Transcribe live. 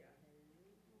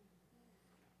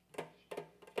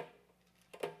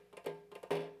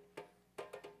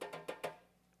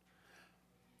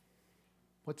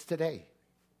What's today?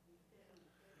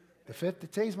 The 5th?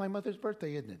 Today's my mother's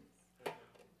birthday, isn't it?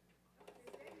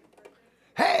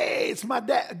 Hey, it's my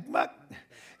dad.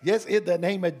 Yes, in the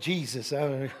name of Jesus.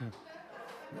 All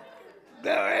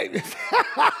right.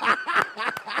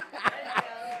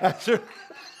 That's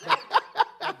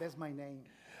my name.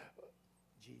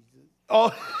 Jesus.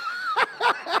 Oh,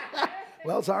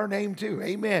 well, it's our name too.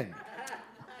 Amen.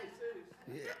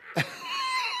 Yeah.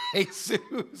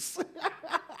 Jesus.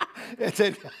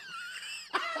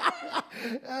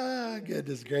 Oh,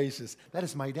 goodness gracious. That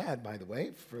is my dad, by the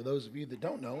way, for those of you that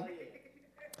don't know.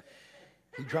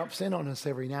 He drops in on us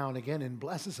every now and again and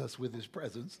blesses us with his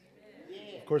presence.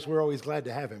 Of course, we're always glad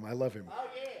to have him. I love him.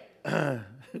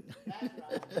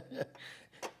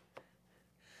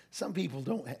 Some people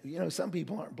don't, some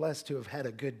people aren't blessed to have had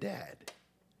a good dad.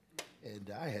 And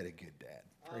I had a good dad.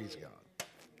 Praise God.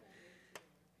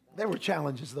 There were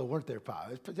challenges, though, weren't there, Pa?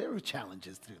 There were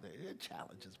challenges through there.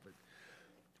 Challenges, but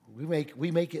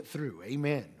we make it through.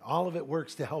 Amen. All of it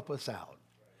works to help us out.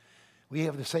 We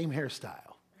have the same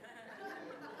hairstyle.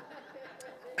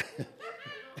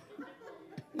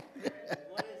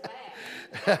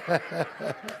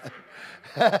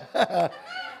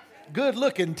 Good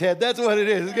looking, Ted. That's what it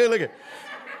is. Good looking.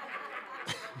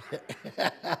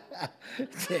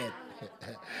 Ted.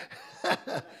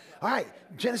 All right,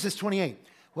 Genesis 28.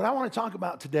 What I want to talk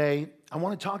about today, I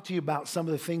want to talk to you about some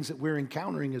of the things that we're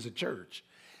encountering as a church.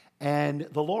 And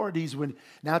the Lord,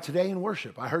 now today in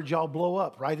worship, I heard y'all blow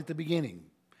up right at the beginning.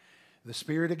 The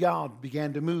Spirit of God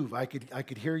began to move. I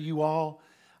could hear you all.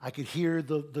 I could hear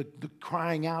the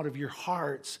crying out of your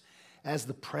hearts as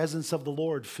the presence of the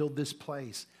Lord filled this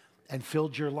place and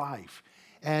filled your life.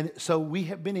 And so we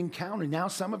have been encountering. Now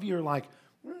some of you are like,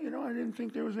 well, I didn't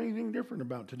think there was anything different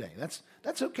about today. That's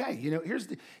okay. Here's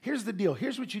the deal.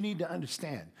 Here's what you need to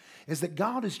understand, is that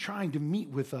God is trying to meet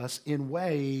with us in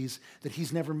ways that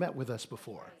he's never met with us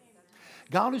before.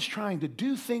 God is trying to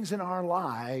do things in our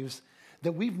lives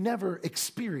that we've never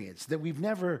experienced, that we've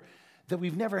never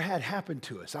had happen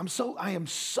to us. I am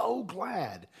so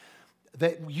glad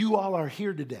that you all are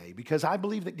here today, because I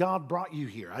believe that God brought you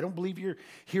here. I don't believe you're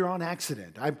here on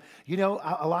accident. A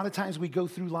lot of times we go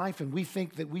through life and we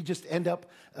think that we just end up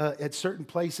at certain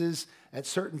places at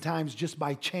certain times just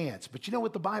by chance. But you know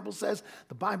what the Bible says?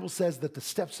 The Bible says that the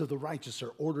steps of the righteous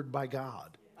are ordered by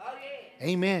God. Oh, yeah.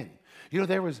 Amen.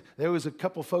 There was a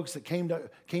couple folks that came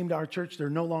to our church. They're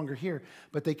no longer here,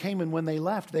 but they came, and when they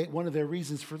left, one of their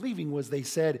reasons for leaving was they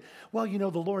said, well, the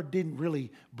Lord didn't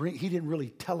really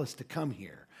tell us to come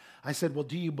here. I said, well,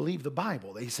 do you believe the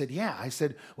Bible? They said, yeah. I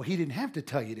said, well, he didn't have to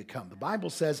tell you to come. The Bible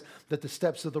says that the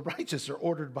steps of the righteous are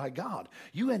ordered by God.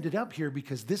 You ended up here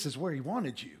because this is where he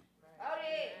wanted you.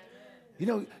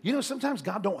 Oh, yeah. Sometimes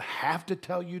God don't have to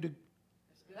tell you to.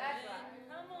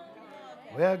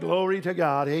 Well, glory to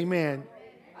God. Amen.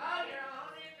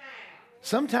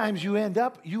 Sometimes you end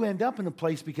up in a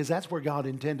place because that's where God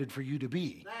intended for you to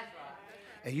be.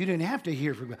 And you didn't have to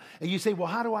hear from God. And you say, well,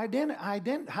 how do I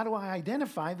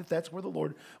identify that that's where the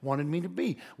Lord wanted me to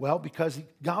be? Well, because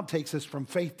God takes us from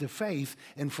faith to faith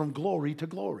and from glory to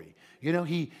glory.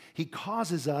 He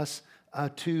causes us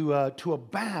to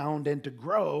abound and to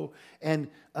grow, and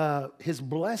his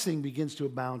blessing begins to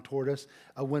abound toward us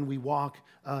when we walk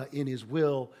in his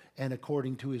will and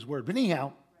according to his word. But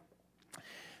anyhow,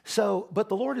 but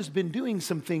the Lord has been doing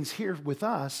some things here with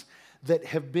us that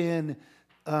have been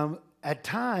at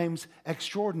times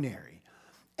extraordinary.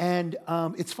 And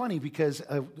it's funny because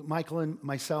Michael and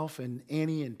myself and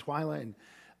Annie and Twyla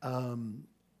and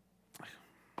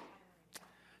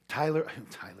Tyler.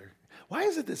 Why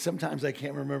is it that sometimes I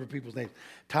can't remember people's names?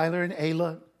 Tyler and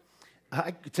Ayla.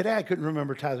 Today I couldn't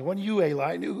remember Tyler. When you, Ayla,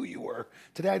 I knew who you were.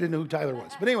 Today I didn't know who Tyler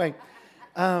was. But anyway,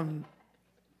 Tyler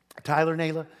and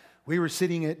Ayla, we were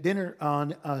sitting at dinner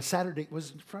on Friday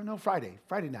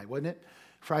night, wasn't it?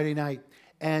 Friday night.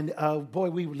 And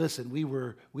boy, we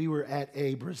were at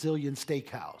a Brazilian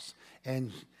steakhouse,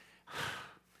 and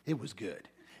it was good.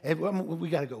 And we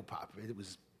got to go pop.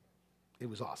 It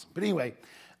was awesome. But anyway,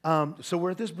 so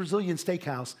we're at this Brazilian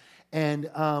steakhouse,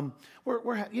 and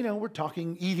we're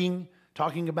talking, eating,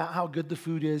 talking about how good the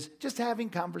food is, just having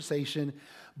conversation.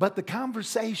 But the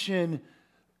conversation,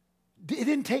 it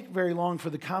didn't take very long for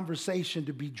the conversation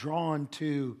to be drawn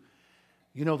to,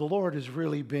 the Lord has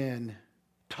really been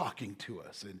talking to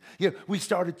us. And we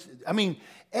started,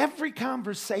 every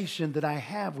conversation that I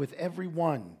have with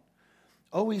everyone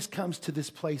always comes to this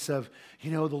place of,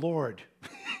 the Lord.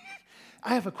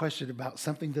 I have a question about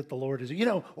something that the Lord is,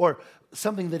 or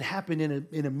something that happened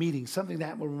in a meeting, something that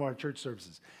happened in one of our church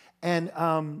services. And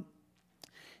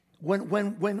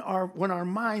when our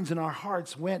minds and our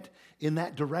hearts went in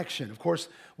that direction, of course,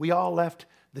 we all left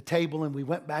the table and we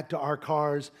went back to our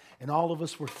cars, and all of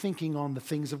us were thinking on the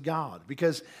things of God,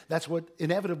 because that's what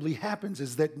inevitably happens,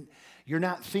 is that you're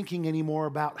not thinking anymore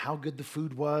about how good the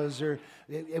food was,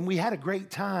 and we had a great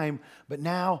time, but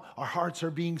now our hearts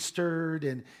are being stirred,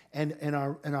 and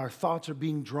our thoughts are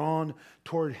being drawn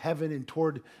toward heaven,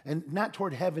 and not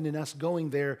toward heaven and us going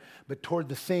there, but toward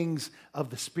the things of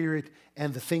the Spirit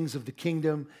and the things of the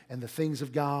kingdom and the things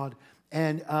of God.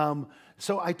 And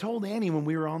so I told Annie when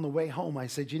we were on the way home, I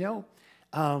said,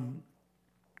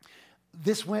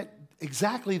 this went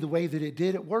exactly the way that it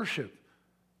did at worship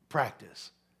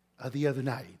practice the other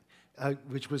night,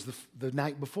 which was the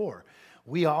night before.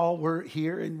 We all were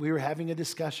here and we were having a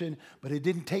discussion, but it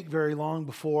didn't take very long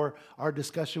before our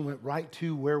discussion went right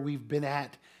to where we've been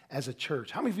at as a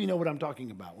church. How many of you know what I'm talking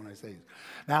about when I say this?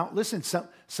 Now, listen,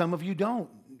 some of you don't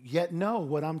yet know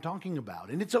what I'm talking about,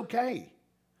 and it's okay.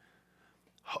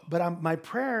 But my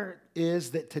prayer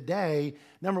is that today,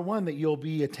 number one, that you'll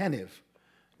be attentive.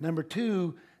 Number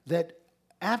two, that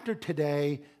after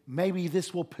today, maybe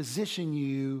this will position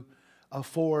you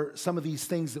for some of these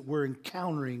things that we're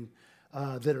encountering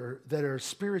that are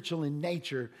spiritual in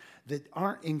nature, that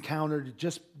aren't encountered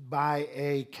just by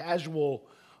a casual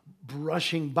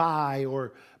brushing by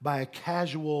or by a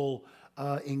casual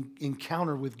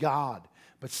encounter with God,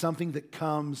 but something that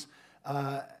comes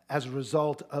as a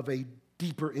result of a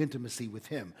deeper intimacy with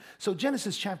Him. So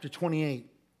Genesis chapter 28,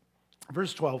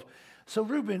 verse 12. So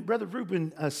Brother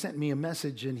Reuben sent me a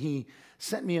message, and he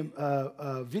sent me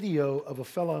a video of a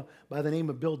fellow by the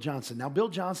name of Bill Johnson. Now, Bill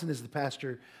Johnson is the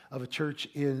pastor of a church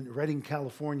in Redding,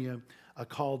 California,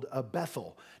 called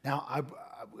Bethel. Now, I'm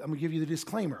going to give you the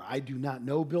disclaimer. I do not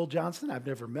know Bill Johnson. I've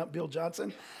never met Bill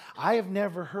Johnson. I have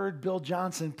never heard Bill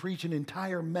Johnson preach an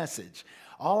entire message.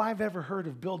 All I've ever heard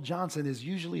of Bill Johnson is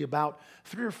usually about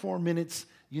 3 or 4 minutes,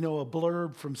 a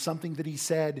blurb from something that he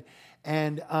said.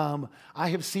 And I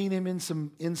have seen him in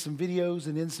some videos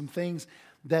and in some things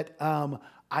that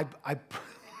I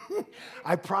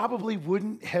probably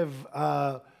wouldn't have.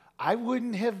 I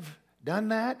wouldn't have done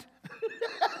that.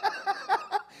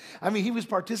 I mean, he was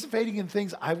participating in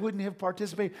things I wouldn't have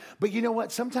participated. But you know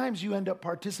what? Sometimes you end up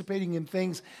participating in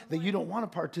things that you don't want to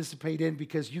participate in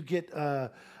because you get,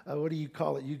 what do you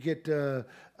call it? You get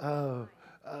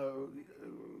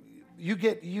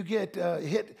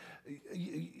hit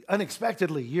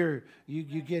unexpectedly. You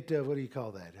get, what do you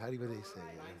call that? How do they say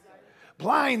it?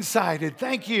 Blindsided.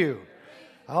 Thank you.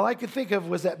 All I could think of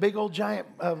was that big old giant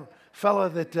fella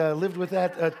that lived with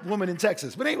that woman in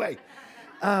Texas. But anyway,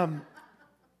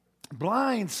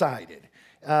 blindsided.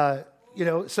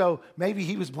 So maybe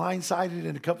he was blindsided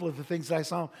in a couple of the things that I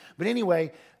saw. But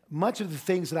anyway, much of the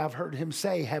things that I've heard him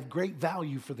say have great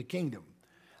value for the kingdom.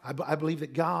 I believe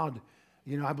that God,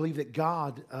 I believe that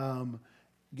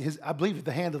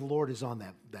the hand of the Lord is on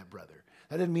that brother.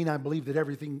 That doesn't mean I believe that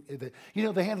everything, the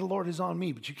hand of the Lord is on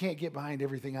me, but you can't get behind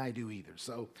everything I do either.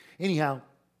 So anyhow,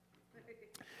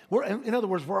 in other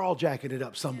words, we're all jacking it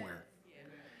up somewhere.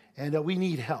 And we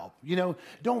need help.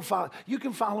 Don't follow. You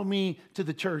can follow me to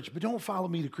the church, but don't follow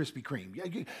me to Krispy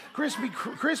Kreme.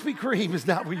 Krispy Kreme is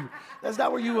not where you. That's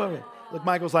not where you are. Look,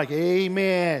 Michael's like,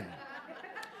 amen.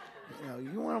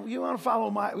 You want to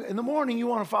follow in the morning. You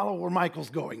want to follow where Michael's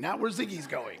going, not where Ziggy's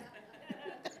going.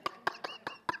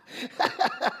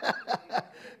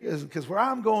 Because where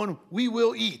I'm going, we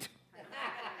will eat.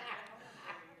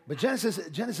 But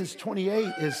Genesis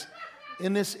 28 is.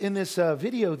 In this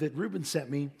video that Reuben sent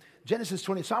me, Genesis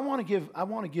 20. So I want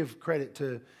to give credit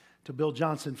to Bill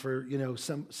Johnson for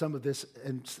some of this,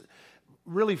 and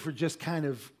really for just kind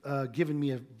of giving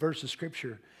me a verse of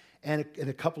scripture and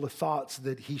a couple of thoughts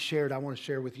that he shared. I want to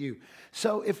share with you.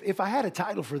 So if I had a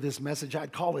title for this message,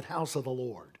 I'd call it House of the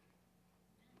Lord.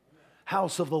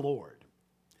 House of the Lord.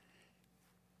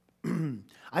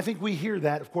 I think we hear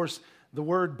that. Of course, the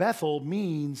word Bethel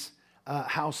means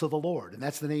house of the Lord. And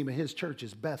that's the name of his church,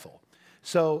 is Bethel.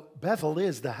 So Bethel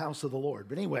is the house of the Lord.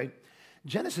 But anyway,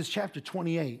 Genesis chapter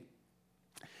 28.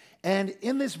 And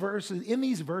in these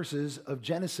verses of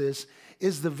Genesis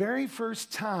is the very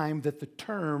first time that the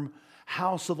term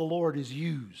house of the Lord is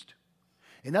used.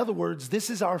 In other words, this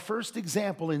is our first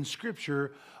example in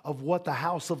Scripture of what the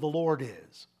house of the Lord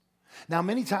is. Now,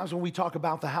 many times when we talk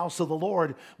about the house of the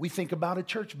Lord, we think about a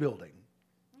church building.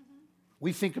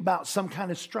 We think about some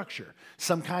kind of structure,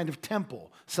 some kind of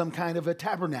temple, some kind of a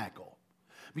tabernacle.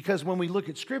 Because when we look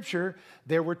at Scripture,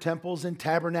 there were temples and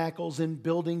tabernacles and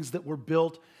buildings that were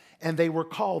built, and they were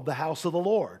called the house of the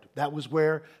Lord. That was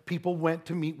where people went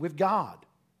to meet with God,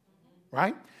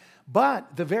 right?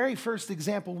 But the very first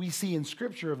example we see in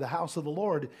Scripture of the house of the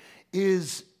Lord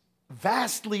is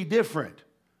vastly different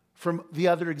from the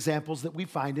other examples that we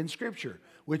find in Scripture,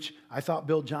 which I thought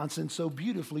Bill Johnson so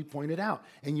beautifully pointed out.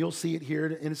 And you'll see it here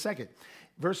in a second.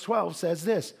 Verse 12 says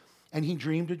this, and he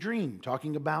dreamed a dream,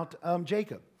 talking about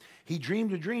Jacob. He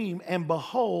dreamed a dream, and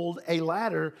behold, a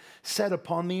ladder set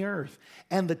upon the earth,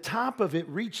 and the top of it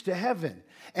reached to heaven.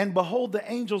 And behold, the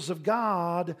angels of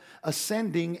God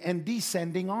ascending and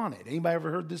descending on it. Anybody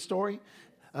ever heard this story?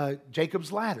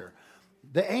 Jacob's ladder.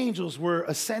 The angels were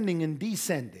ascending and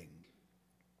descending.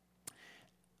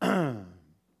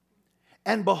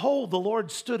 And behold, the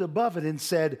Lord stood above it and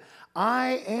said,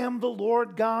 I am the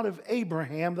Lord God of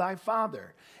Abraham thy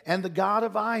father, and the God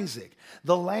of Isaac,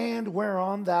 the land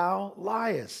whereon thou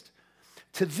liest.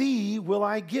 To thee will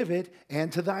I give it,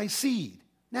 and to thy seed.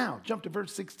 Now, jump to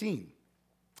verse 16.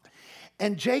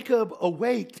 And Jacob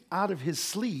awaked out of his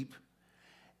sleep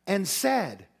and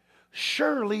said,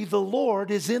 surely the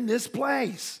Lord is in this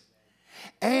place,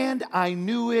 and I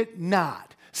knew it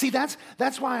not. See, that's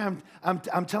why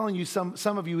I'm telling you, some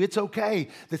of you, it's okay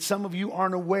that some of you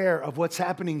aren't aware of what's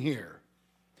happening here.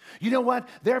 You know what?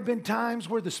 There have been times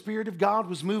where the Spirit of God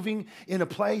was moving in a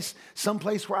place, some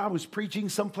place where I was preaching,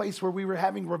 some place where we were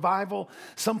having revival,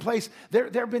 some place. There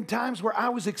have been times where I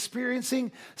was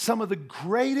experiencing some of the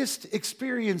greatest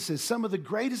experiences, some of the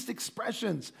greatest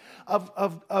expressions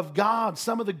of God,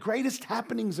 some of the greatest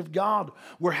happenings of God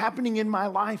were happening in my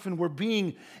life and were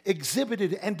being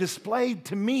exhibited and displayed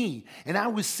to me. And I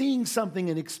was seeing something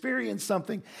and experiencing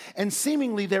something, and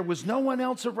seemingly there was no one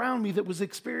else around me that was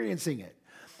experiencing it.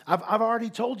 I've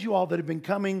already told you all that have been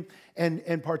coming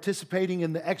and participating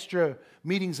in the extra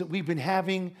meetings that we've been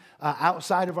having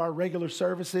outside of our regular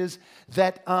services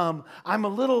that I'm a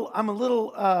little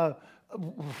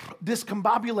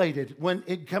discombobulated when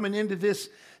coming into this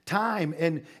time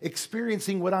and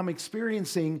experiencing what I'm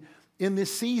experiencing in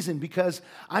this season, because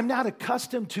I'm not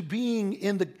accustomed to being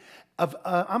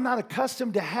I'm not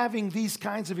accustomed to having these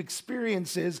kinds of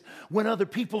experiences when other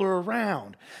people are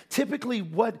around. Typically,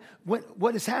 what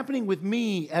is happening with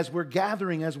me as we're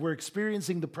gathering, as we're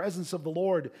experiencing the presence of the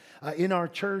Lord in our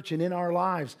church and in our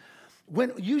lives,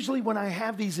 usually when I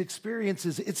have these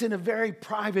experiences, it's in a very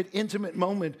private, intimate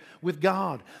moment with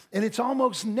God. And it's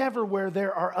almost never where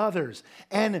there are others.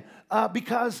 And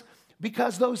because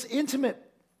those intimate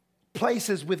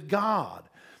places with God,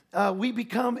 we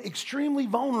become extremely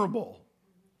vulnerable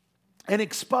and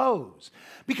exposed.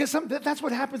 Because that's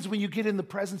what happens when you get in the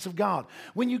presence of God.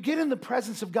 When you get in the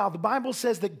presence of God, the Bible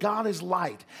says that God is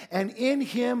light, and in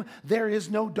Him there is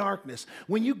no darkness.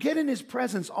 When you get in His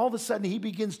presence, all of a sudden He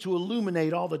begins to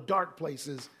illuminate all the dark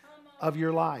places of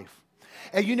your life.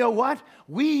 And you know what?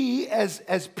 We as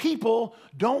people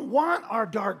don't want our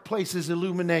dark places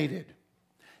illuminated.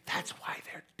 That's why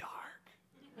they're dark.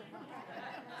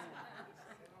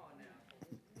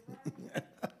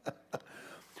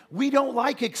 We don't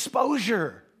like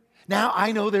exposure. Now,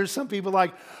 I know there's some people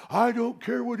like, I don't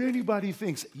care what anybody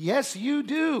thinks. Yes, you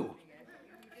do.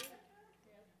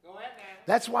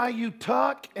 That's why you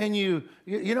tuck and you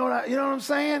know what I'm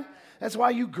saying? That's why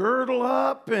you girdle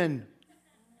up and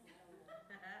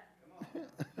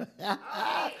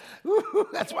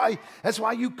that's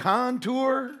why you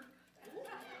contour.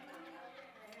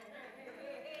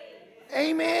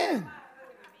 Amen.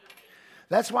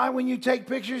 That's why when you take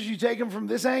pictures, you take them from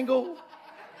this angle.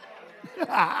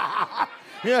 That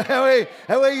way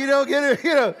you don't get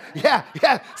it,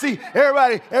 Yeah. See,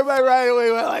 everybody right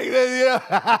away went like this,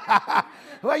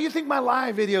 Well, you think my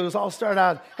live videos all start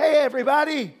out, hey,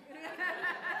 everybody.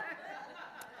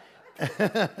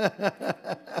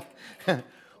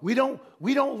 We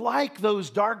don't like those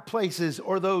dark places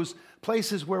or those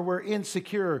places where we're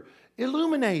insecure.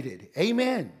 Illuminated.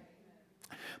 Amen.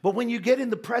 But when you get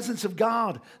in the presence of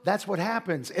God, that's what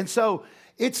happens. And so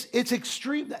it's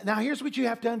extreme. Now, here's what you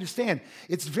have to understand.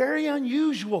 It's very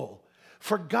unusual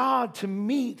for God to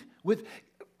meet with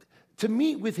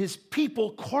His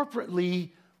people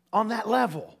corporately on that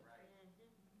level.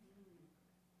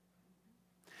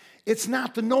 It's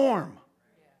not the norm.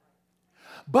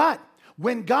 But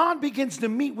when God begins to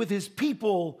meet with His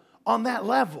people on that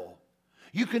level,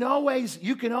 you can always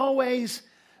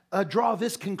draw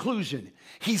this conclusion.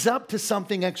 He's up to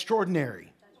something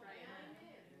extraordinary.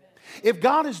 If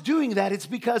God is doing that, it's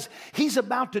because He's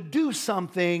about to do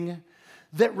something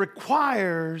that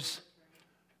requires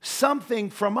something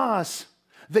from us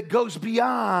that goes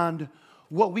beyond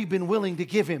what we've been willing to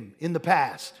give Him in the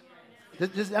past.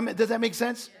 Does that make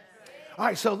sense? All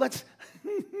right, so let's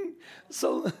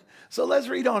let's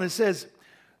read on. He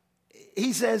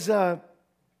says,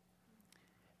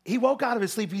 he woke out of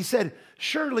his sleep. He said,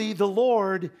 surely the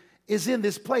Lord is in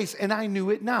this place, and I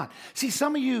knew it not. See,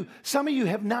 some of you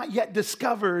have not yet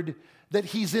discovered that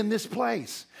he's in this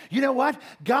place. You know what?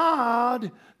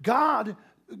 Jacob,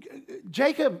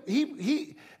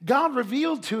 God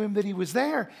revealed to him that he was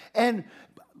there. And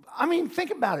I mean,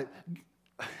 think about it.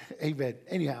 Amen.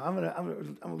 Anyhow, I'm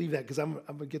gonna leave that because I'm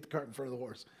gonna get the cart in front of the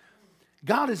horse.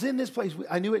 God is in this place.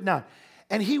 I knew it not.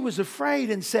 And he was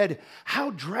afraid and said,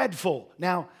 how dreadful.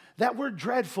 Now, that word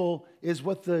dreadful is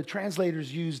what the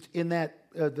translators used in that,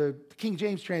 the King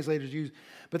James translators used.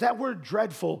 But that word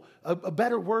dreadful, a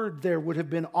better word there would have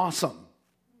been awesome.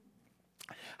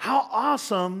 How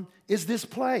awesome is this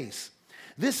place?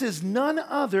 This is none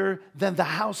other than the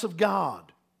house of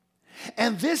God.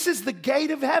 And this is the gate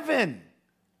of heaven.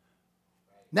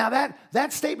 Now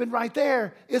that statement right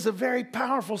there is a very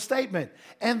powerful statement.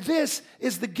 And this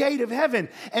is the gate of heaven.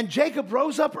 And Jacob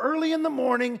rose up early in the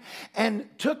morning and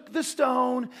took the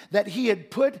stone that he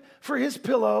had put for his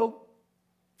pillows,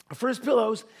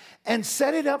 and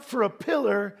set it up for a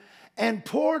pillar and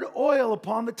poured oil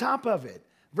upon the top of it.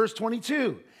 Verse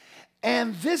 22.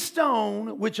 And this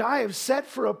stone which I have set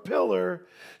for a pillar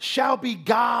shall be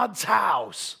God's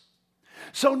house.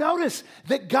 So notice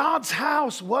that God's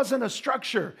house wasn't a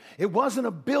structure. It wasn't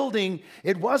a building.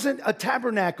 It wasn't a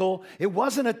tabernacle. It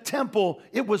wasn't a temple.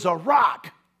 It was a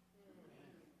rock.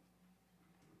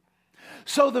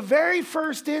 So the very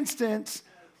first instance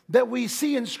that we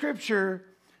see in Scripture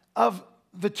of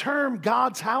the term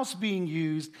God's house being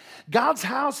used, God's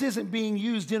house isn't being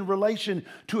used in relation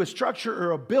to a structure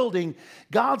or a building.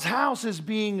 God's house is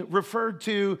being referred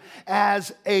to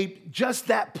as just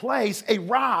that place, a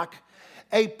rock,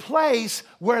 a place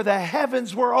where the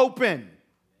heavens were open,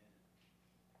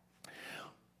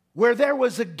 where there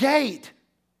was a gate.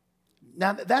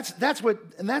 Now that's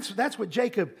what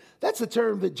Jacob, that's the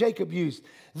term that Jacob used.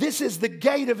 This is the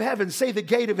gate of heaven. Say the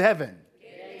gate of heaven.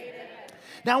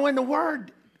 Now, when the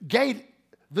word gate,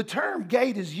 the term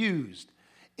gate is used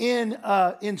in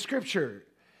Scripture,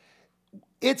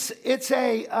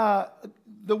 the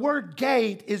word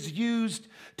gate is used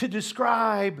to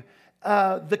describe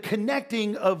the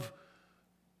connecting of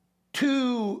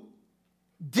two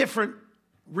different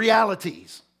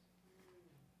realities.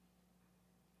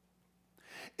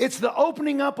 It's the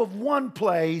opening up of one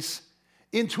place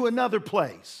into another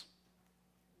place.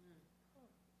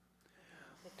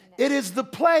 It is the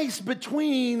place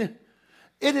between,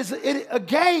 a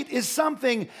gate is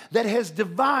something that has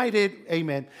divided,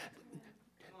 amen.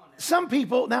 Some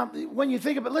people, now when you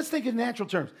think about it, let's think in natural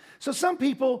terms. So some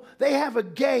people, they have a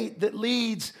gate that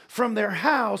leads from their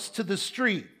house to the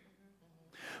street.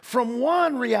 From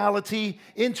one reality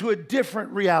into a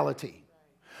different reality.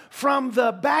 From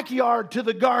the backyard to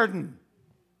the garden.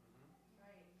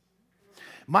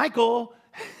 Michael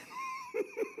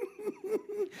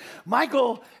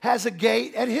has a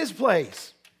gate at his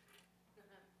place.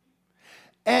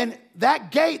 And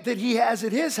that gate that he has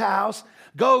at his house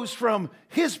goes from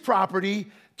his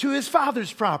property to his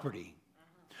father's property.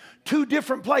 Two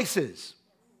different places.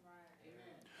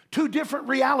 Two different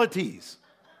realities.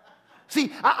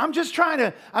 See, I'm just trying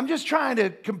to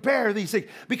compare these things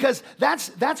because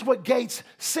that's what gates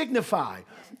signify.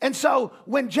 And so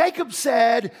when Jacob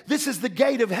said, this is the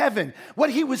gate of heaven, what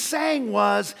he was saying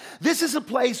was, this is a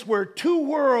place where two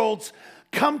worlds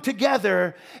come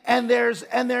together, and there's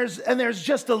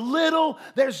just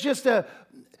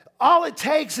all it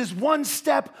takes is one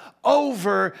step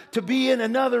over to be in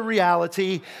another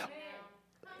reality,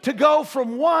 to go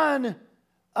from one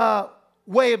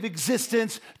way of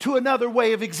existence to another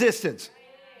way of existence.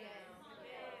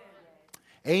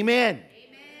 Amen.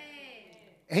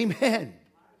 Amen.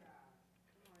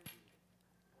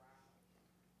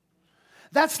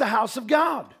 That's the house of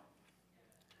God.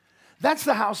 That's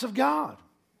the house of God.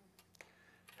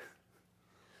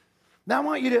 Now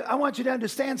I want you to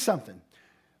understand something.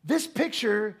 This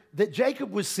picture that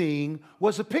Jacob was seeing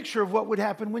was a picture of what would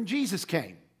happen when Jesus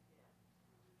came.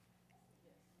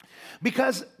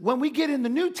 Because when we get in the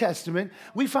New Testament,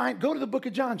 we find, go to the book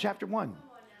of John, chapter 1.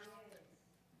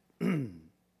 The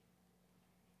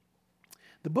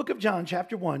book of John,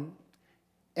 chapter 1.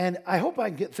 And I hope I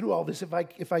can get through all this.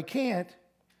 If I can't,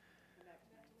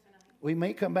 we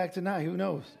may come back tonight. Who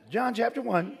knows? John, chapter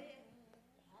 1.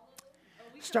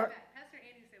 Start.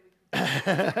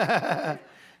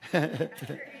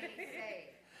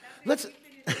 Let's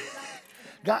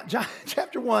John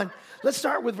chapter 1. Let's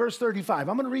start with verse 35.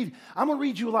 I'm going to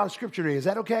read you a lot of scripture today. Is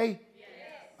that okay? Yes.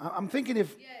 I'm thinking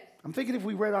if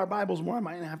we read our Bibles more, I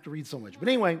might not have to read so much. But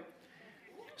anyway,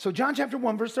 so John chapter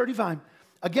 1, verse 35.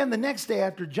 Again, the next day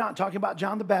after John, talking about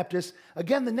John the Baptist,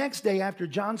 again, the next day after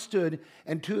John stood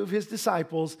and two of his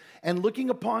disciples, and looking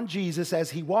upon Jesus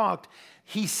as he walked,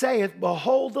 he saith,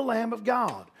 Behold the Lamb of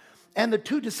God. And the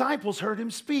two disciples heard him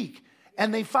speak,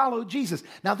 and they followed Jesus.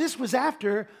 Now, this was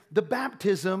after the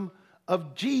baptism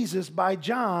of Jesus by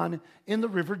John in the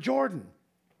river Jordan.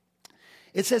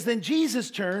 It says, Then Jesus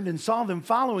turned and saw them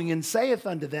following, and saith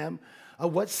unto them,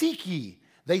 What seek ye?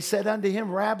 They said unto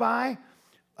him, Rabbi,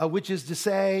 which is to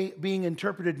say, being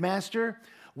interpreted, Master,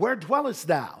 where dwellest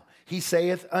thou? He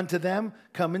saith unto them,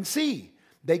 Come and see.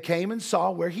 They came and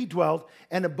saw where he dwelt,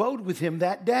 and abode with him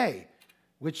that day,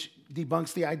 which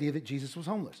debunks the idea that Jesus was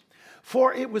homeless.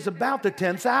 For it was about the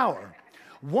 10th hour.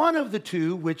 One of the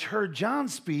two which heard John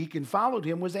speak and followed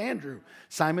him was Andrew,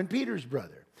 Simon Peter's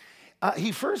brother.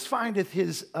 He first findeth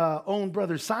his own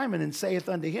brother Simon, and saith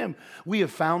unto him, We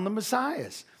have found the Messiah,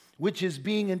 which is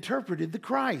being interpreted the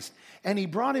Christ. And he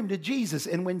brought him to Jesus.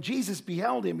 And when Jesus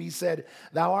beheld him, he said,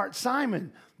 Thou art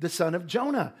Simon, the son of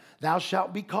Jonah. Thou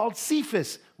shalt be called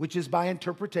Cephas, which is by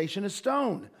interpretation a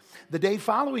stone. The day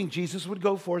following, Jesus would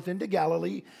go forth into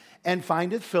Galilee, and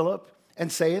findeth Philip,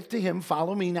 and saith to him,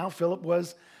 Follow me. Now Philip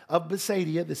was of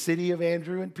Bethsaida, the city of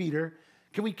Andrew and Peter.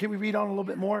 Can we read on a little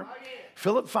bit more?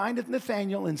 Philip findeth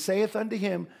Nathanael, and saith unto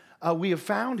him, We have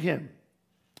found him,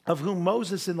 of whom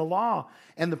Moses in the law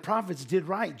and the prophets did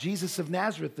write, Jesus of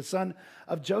Nazareth, the son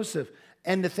of Joseph.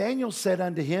 And Nathanael said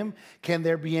unto him, Can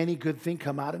there be any good thing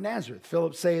come out of Nazareth?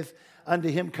 Philip saith unto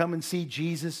him, Come and see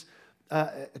Jesus.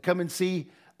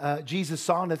 Jesus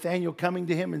saw Nathanael coming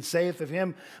to him, and saith of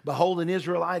him, Behold, an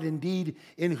Israelite indeed,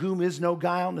 in whom is no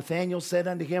guile. Nathanael said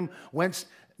unto him, Whence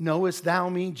knowest thou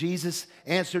me? Jesus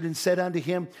answered and said unto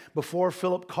him, Before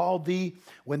Philip called thee,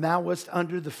 when thou wast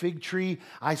under the fig tree,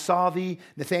 I saw thee.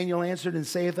 Nathanael answered and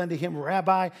saith unto him,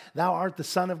 Rabbi, thou art the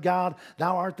Son of God,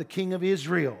 thou art the King of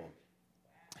Israel.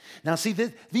 Now see,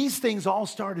 these things all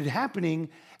started happening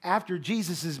after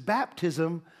Jesus'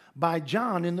 baptism by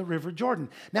John in the river Jordan.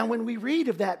 Now, when we read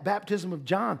of that baptism of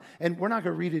John, and we're not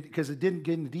going to read it because it didn't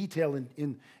get into detail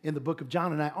in the book of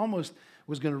John, and I almost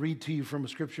was going to read to you from a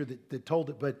scripture that told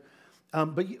it, but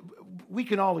we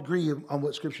can all agree on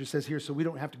what scripture says here, so we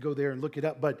don't have to go there and look it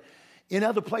up. But in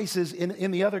other places, in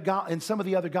some of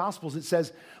the other gospels, it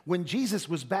says when Jesus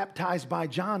was baptized by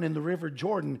John in the river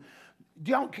Jordan.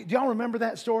 Do y'all remember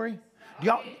that story?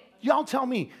 Y'all tell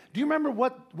me, do you remember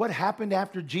what happened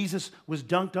after Jesus was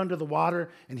dunked under the water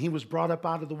and he was brought up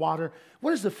out of the water?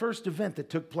 What is the first event that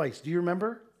took place? Do you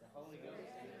remember? The Holy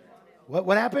Ghost.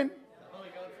 What happened? The Holy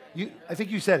Ghost. I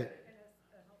think you said it.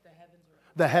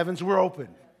 The heavens were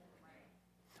opened.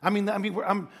 I mean,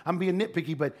 I'm being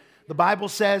nitpicky, but the Bible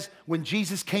says when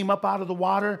Jesus came up out of the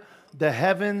water, the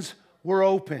heavens were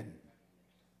open.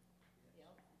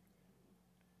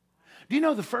 Do you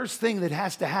know the first thing that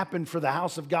has to happen for the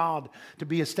house of God to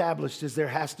be established is there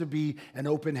has to be an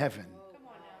open heaven?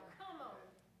 Come on.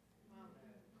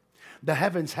 The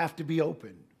heavens have to be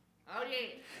open. Oh, yeah.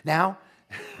 Now,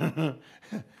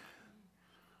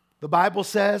 the Bible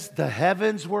says the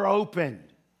heavens were opened.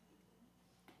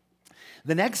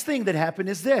 The next thing that happened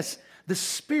is this. The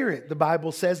Spirit, the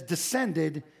Bible says,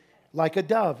 descended like a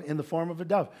dove, in the form of a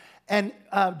dove. And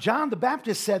John the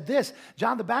Baptist said this.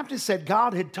 John the Baptist said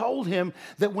God had told him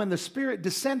that when the Spirit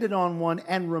descended on one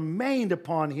and remained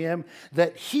upon him,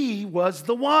 that he was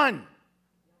the one.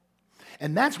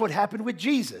 And that's what happened with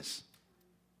Jesus.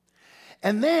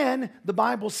 And then the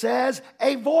Bible says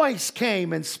a voice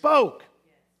came and spoke.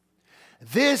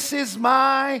 This is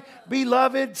my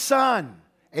beloved Son.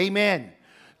 Amen.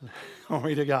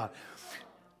 Glory to God.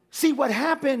 See, what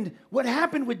happened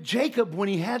with Jacob when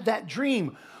he had that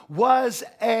dream was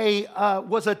a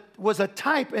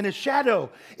type and a shadow.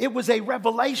 It was a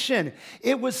revelation.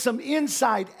 It was some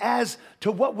insight as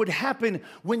to what would happen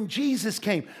when Jesus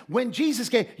came. When Jesus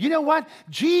came, you know what?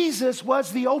 Jesus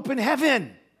was the open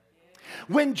heaven.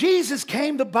 When Jesus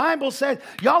came, the Bible said,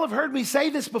 y'all have heard me say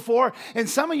this before, and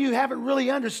some of you haven't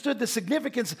really understood the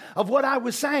significance of what I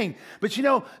was saying. But you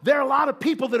know, there are a lot of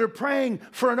people that are praying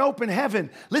for an open heaven.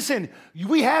 Listen,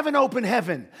 we have an open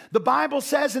heaven. The Bible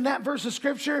says in that verse of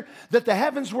Scripture that the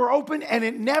heavens were open, and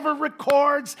it never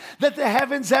records that the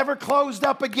heavens ever closed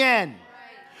up again.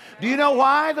 Do you know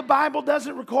why the Bible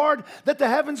doesn't record that the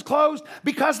heavens closed?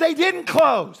 Because they didn't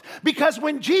close. Because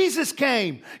when Jesus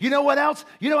came, you know what else?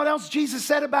 You know what else Jesus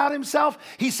said about himself?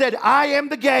 He said, I am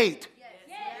the gate.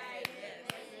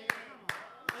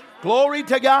 Glory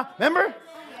to God. Remember?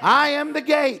 I am the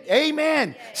gate.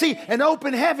 Amen. See, an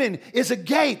open heaven is a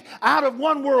gate out of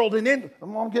one world and in.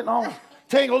 I'm getting all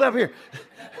tangled up here.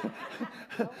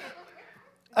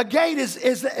 A gate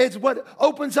is what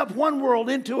opens up one world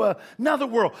into another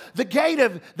world. The gate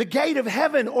of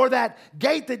heaven, or that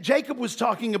gate that Jacob was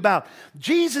talking about.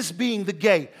 Jesus being the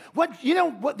gate. What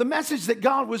the message that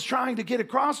God was trying to get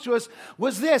across to us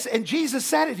was this, and Jesus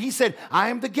said it. He said, "I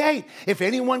am the gate. If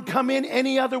anyone come in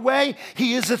any other way,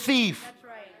 he is a thief. That's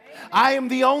right. I am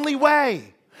the only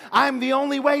way. I am the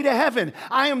only way to heaven.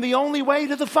 I am the only way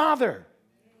to the Father."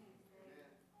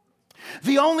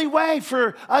 The only way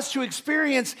for us to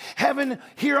experience heaven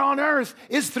here on earth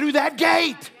is through that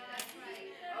gate.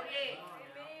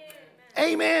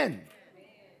 Amen.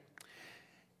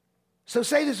 So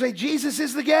say this way, Jesus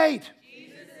is the gate.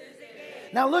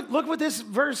 Now look what this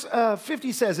verse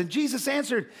 50 says. And Jesus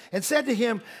answered and said to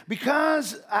him,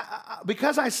 because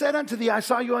I said unto thee, I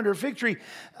saw you under a fig tree,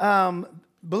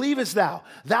 believest thou?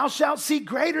 Thou shalt see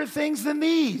greater things than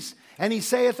these. And he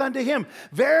saith unto him,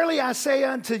 Verily I say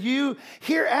unto you,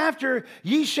 hereafter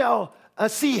ye shall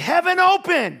see heaven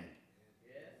open,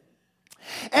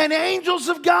 and angels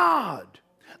of God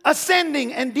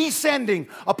ascending and descending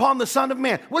upon the Son of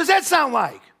Man. What does that sound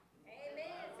like?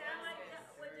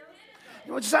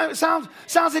 It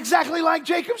sounds exactly like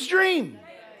Jacob's dream.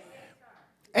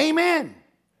 Amen.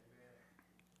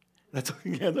 That's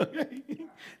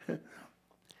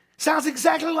sounds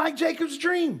exactly like Jacob's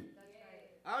dream.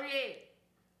 Oh, yeah.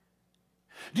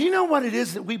 Do you know what it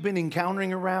is that we've been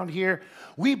encountering around here?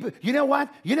 You know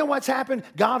what? You know what's happened?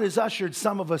 God has ushered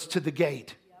some of us to the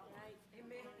gate.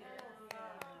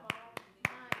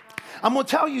 I'm going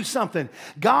to tell you something.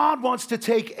 God wants to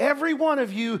take every one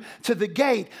of you to the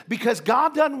gate because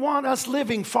God doesn't want us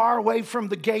living far away from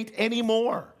the gate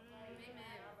anymore.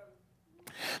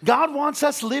 God wants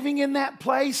us living in that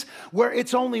place where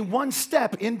it's only one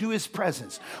step into his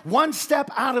presence, one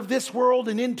step out of this world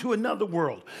and into another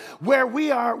world, where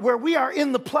we are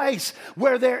in the place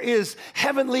where there is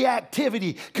heavenly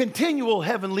activity, continual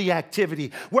heavenly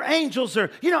activity, where angels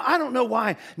are. I don't know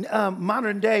why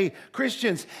modern day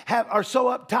Christians are so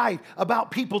uptight about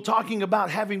people talking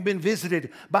about having been visited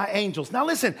by angels. Now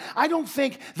listen, I don't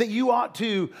think that you ought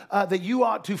to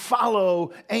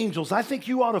follow angels. I think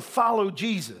you ought to follow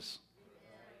Jesus.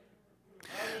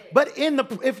 But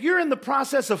if you're in the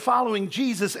process of following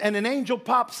Jesus and an angel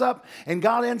pops up and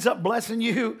God ends up blessing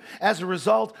you as a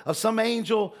result of some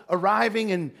angel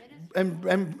arriving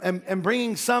and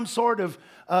bringing some sort of,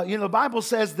 the Bible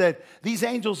says that these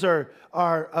angels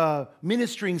are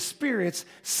ministering spirits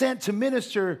sent to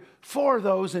minister for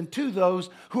those and to those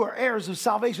who are heirs of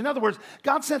salvation. In other words,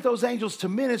 God sent those angels to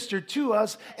minister to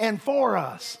us and for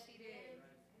us.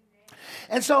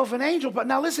 And so if an angel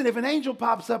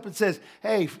pops up and says,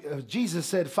 "Hey, Jesus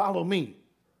said, follow me."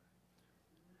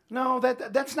 No,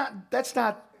 that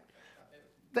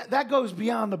goes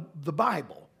beyond the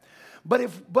Bible. But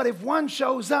if one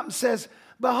shows up and says,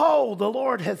 "Behold, the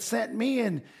Lord hath sent me,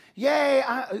 and yea,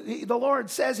 the Lord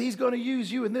says he's going to use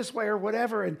you in this way," or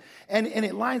whatever, and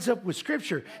it lines up with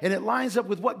Scripture, and it lines up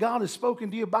with what God has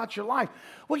spoken to you about your life.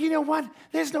 Well, you know what?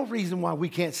 There's no reason why we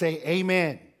can't say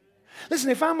amen.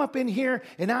 Listen, if I'm up in here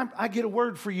and I get a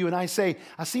word for you and I say,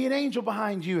 "I see an angel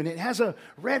behind you and it has a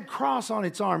red cross on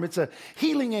its arm. It's a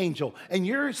healing angel," and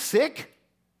you're sick,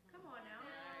 come on now.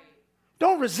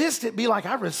 Don't resist it. Be like,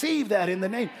 "I receive that in the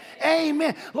name."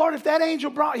 Amen. Lord, if that angel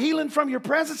brought healing from your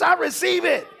presence, I receive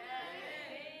it. Amen.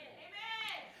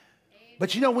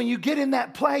 But when you get in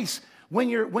that place, when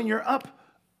you're up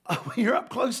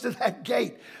close to that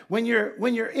gate, when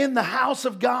you're in the house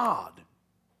of God.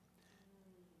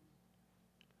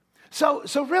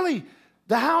 So really,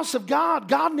 the house of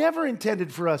God never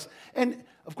intended for us. And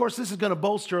of course, this is going to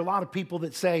bolster a lot of people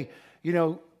that say,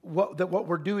 that what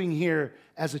we're doing here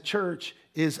as a church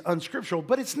is unscriptural,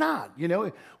 but it's not.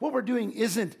 What we're doing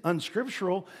isn't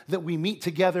unscriptural, that we meet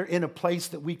together in a place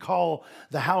that we call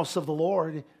the house of the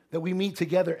Lord, that we meet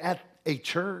together at a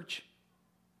church.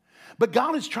 But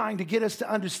God is trying to get us to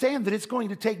understand that it's going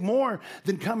to take more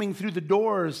than coming through the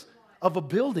doors of a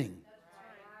building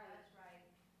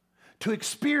to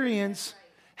experience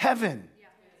heaven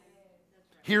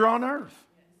here on earth.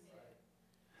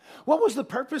 What was the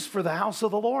purpose for the house of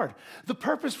the Lord? The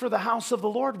purpose for the house of the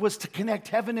Lord was to connect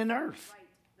heaven and earth.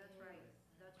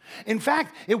 In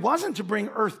fact, it wasn't to bring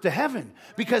earth to heaven,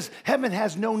 because heaven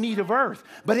has no need of earth,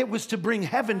 but it was to bring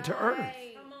heaven to earth.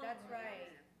 That's right.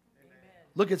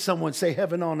 Look at someone, say,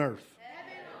 heaven on earth.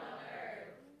 Heaven on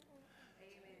earth.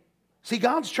 See,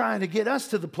 God's trying to get us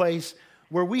to the place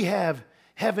where we have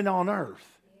heaven on earth.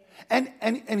 And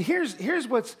here's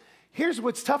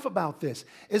what's tough about this,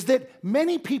 is that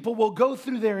many people will go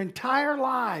through their entire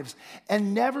lives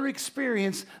and never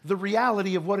experience the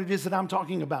reality of what it is that I'm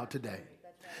talking about today.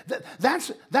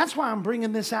 That's why I'm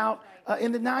bringing this out.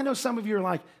 Now, I know some of you are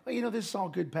like, well, this is all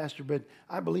good, Pastor, but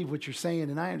I believe what you're saying,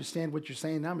 and I understand what you're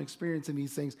saying, and I'm experiencing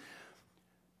these things.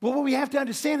 Well, what we have to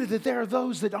understand is that there are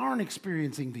those that aren't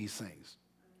experiencing these things.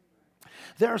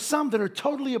 There are some that are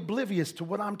totally oblivious to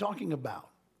what I'm talking about.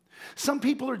 Some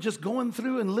people are just going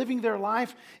through and living their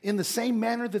life in the same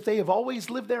manner that they have always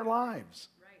lived their lives.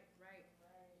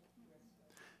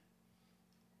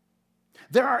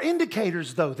 There are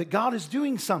indicators, though, that God is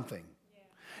doing something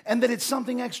and that it's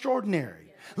something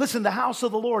extraordinary. Listen, the house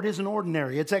of the Lord isn't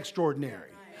ordinary, it's extraordinary.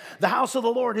 The house of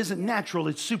the Lord isn't natural,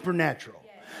 it's supernatural.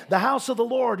 The house of the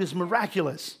Lord is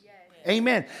miraculous.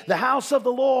 Amen. The house of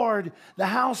the Lord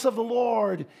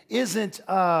isn't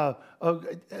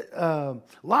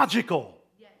logical.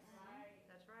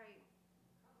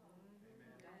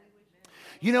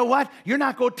 You know what? You're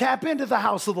not going to tap into the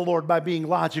house of the Lord by being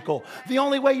logical. The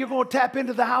only way you're going to tap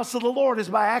into the house of the Lord is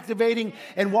by activating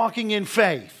and walking in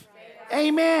faith.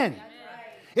 Amen.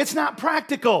 It's not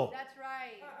practical.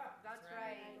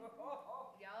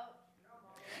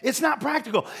 It's not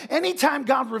practical. Anytime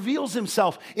God reveals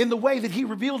himself in the way that he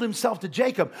revealed himself to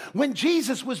Jacob, when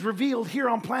Jesus was revealed here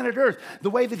on planet Earth, the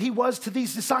way that he was to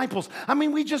these disciples,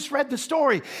 we just read the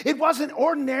story. It wasn't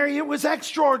ordinary, it was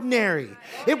extraordinary.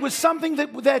 It was something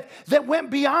that went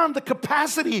beyond the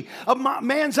capacity of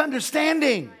man's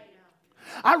understanding.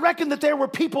 I reckon that there were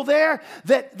people there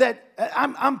that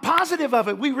I'm positive of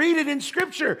it. We read it in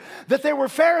Scripture that there were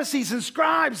Pharisees and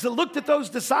scribes that looked at those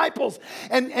disciples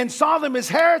and saw them as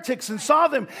heretics and saw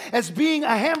them as being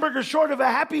a hamburger short of a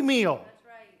Happy Meal.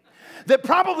 That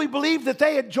probably believed that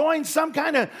they had joined some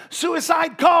kind of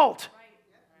suicide cult.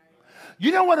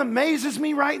 You know what amazes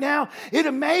me right now? It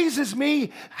amazes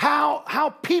me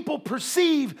how people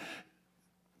perceive.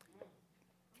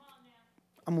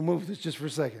 I'm going to move this just for a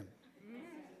second.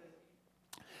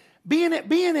 Being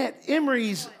at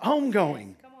Emery's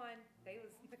homegoing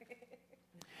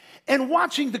and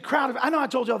watching the crowd I know I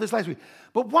told you all this last week,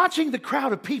 but watching the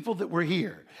crowd of people that were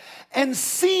here and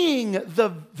seeing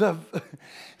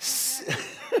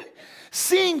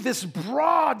seeing this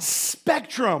broad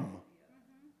spectrum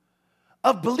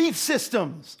of belief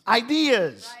systems,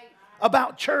 ideas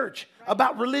about church,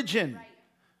 about religion,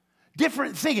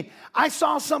 different thinking. I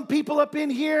saw some people up in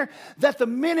here that the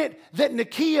minute that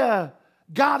Nakia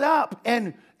got up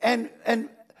and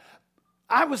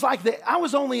I was like I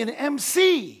was only an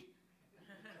MC.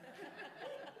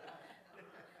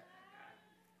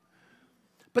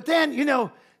 But then,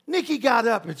 Nikki got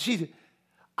up and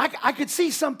I could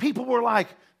see some people were like,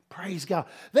 praise God.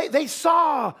 They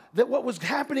saw that what was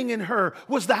happening in her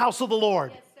was the house of the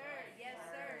Lord. Yes, sir. Yes,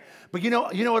 sir. But you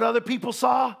know what other people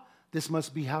saw? This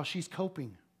must be how she's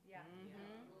coping.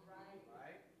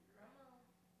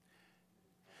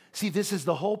 See, this is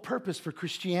the whole purpose for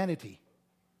Christianity,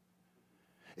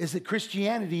 is that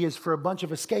Christianity is for a bunch of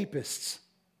escapists,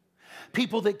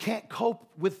 people that can't cope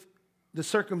with the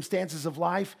circumstances of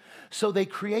life, so they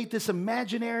create this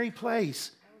imaginary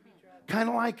place, kind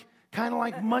of like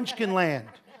Munchkin Land.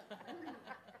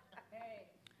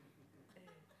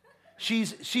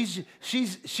 She's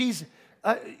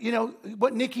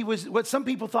what some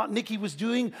people thought Nikki was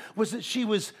doing was that she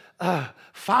was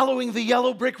following the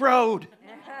yellow brick road.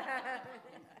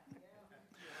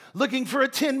 Looking for a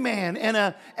tin man and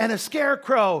a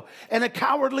scarecrow and a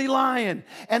cowardly lion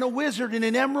and a wizard in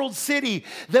an emerald city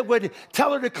that would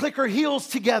tell her to click her heels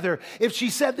together if she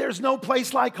said there's no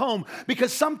place like home.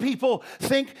 Because some people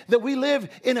think that we live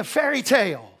in a fairy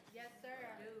tale. Yes, sir.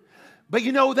 But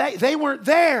they weren't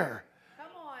there. Come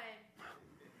on.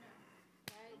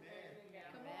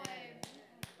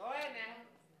 Go ahead now.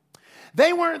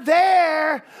 They weren't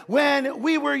there when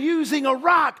we were using a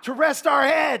rock to rest our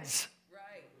heads.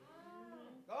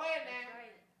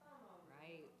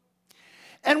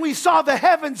 And we saw the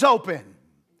heavens open.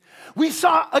 We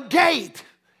saw a gate.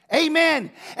 Amen.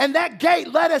 And that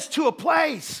gate led us to a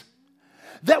place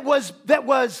that was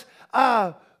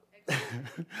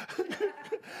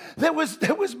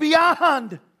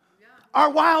beyond our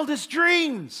wildest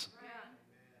dreams.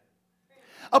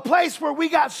 A place where we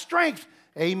got strength.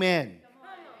 Amen.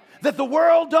 That the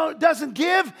world doesn't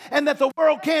give and that the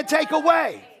world can't take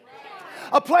away.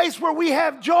 A place where we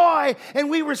have joy and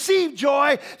we receive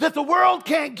joy that the world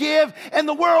can't give and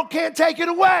the world can't take it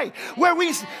away. Where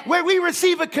we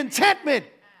receive a contentment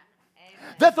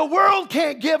that the world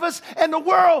can't give us and the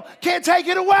world can't take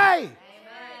it away.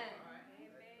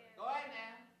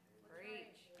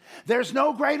 There's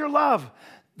no greater love,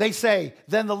 they say,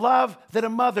 than the love that a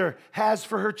mother has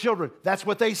for her children. That's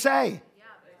what they say.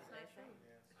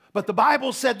 But the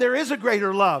Bible said there is a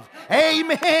greater love.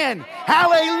 Amen.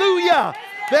 Hallelujah.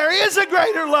 There is a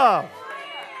greater love.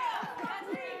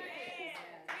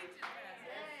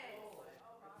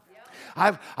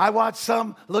 I watched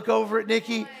some look over at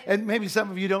Nikki, and maybe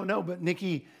some of you don't know, but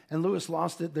Nikki and Lewis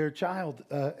lost their child,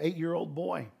 8-year-old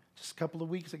boy, just a couple of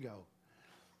weeks ago.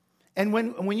 And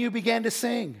when you began to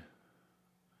sing,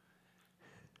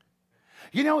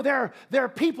 you know, there are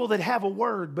people that have a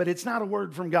word, but it's not a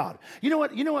word from God. You know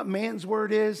what man's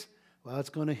word is? Well, it's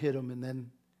going to hit them, and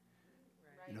then,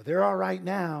 you know, they're all right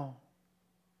now.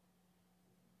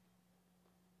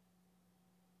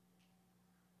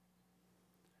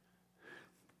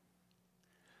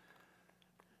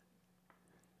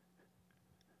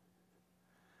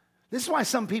 This is why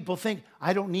some people think,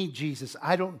 I don't need Jesus.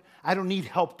 I don't need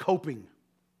help coping.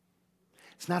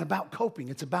 It's not about coping.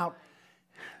 It's about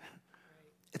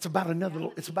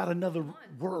another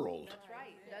world. That's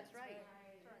right. That's right.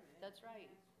 That's right.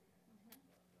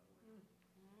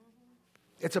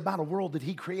 It's about a world that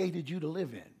he created you to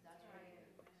live in.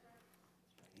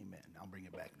 Amen. I'll bring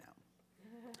it back now.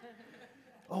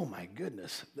 Oh my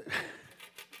goodness.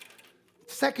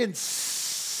 Second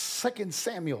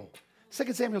Samuel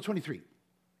 23.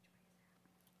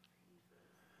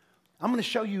 I'm going to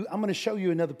show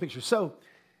you another picture. So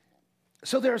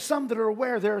there are some that are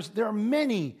aware. There are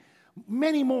many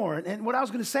more. And what I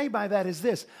was going to say by that is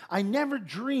this: I never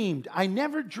dreamed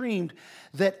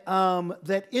that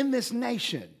that in this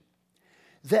nation,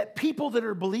 that people that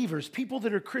are believers, people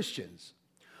that are Christians,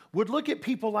 would look at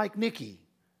people like Nikki,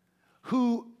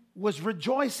 who was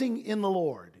rejoicing in the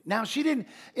Lord. Now, in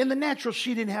the natural,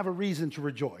 she didn't have a reason to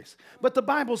rejoice. But the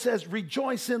Bible says,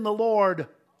 rejoice in the Lord.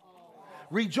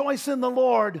 Rejoice in the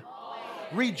Lord.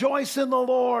 Rejoice in the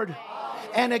Lord.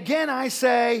 And again, I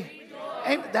say,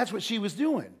 and that's what she was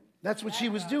doing. That's what she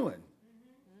was doing.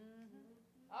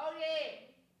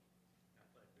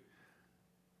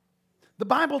 The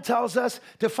Bible tells us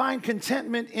to find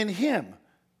contentment in Him,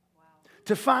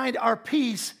 to find our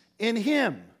peace in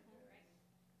Him,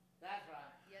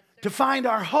 to find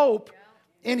our hope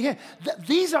in Him.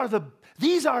 These are the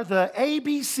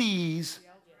ABCs.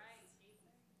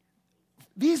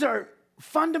 These are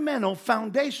fundamental,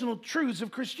 foundational truths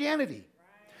of Christianity.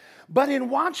 But in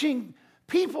watching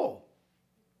people,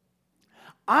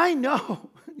 I know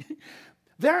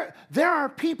there are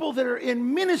people that are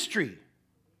in ministry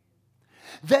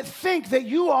that think that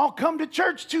you all come to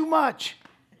church too much.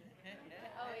 Oh,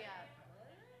 yeah.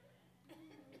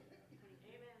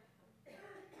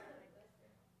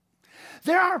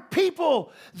 There are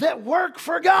people that work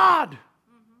for God.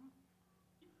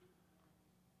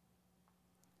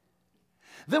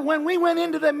 That when we went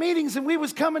into the meetings and we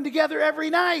was coming together every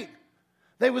night,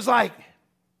 they was like,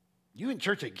 you in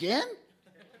church again?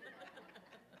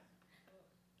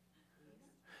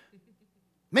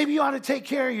 Maybe you ought to take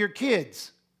care of your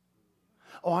kids.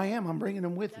 Oh, I am. I'm bringing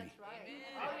them with me.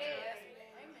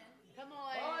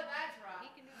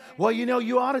 Well, you know,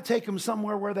 you ought to take them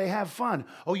somewhere where they have fun.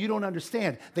 Oh, you don't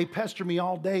understand. They pester me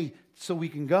all day so we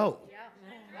can go.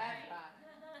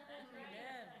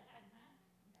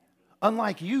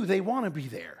 Unlike you, they want to be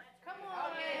there. Come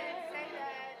on, say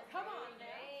that. Come on.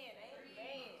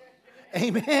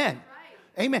 Amen.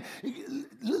 Amen.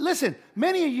 Listen,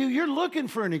 many of you, you're looking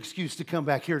for an excuse to come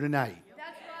back here tonight. That's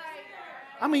right.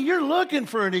 I mean, you're looking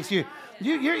for an excuse.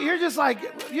 You're just like,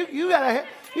 you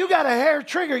got a hair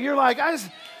trigger. You're like,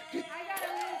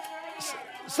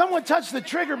 someone touch the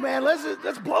trigger, man.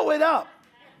 Let's blow it up.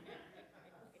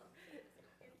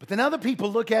 But then other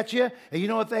people look at you, and you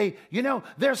know what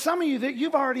there's some of you that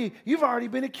you've already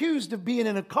been accused of being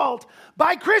in a cult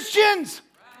by Christians.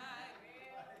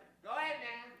 Go ahead now.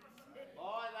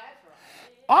 Boy, that's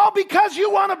right. All because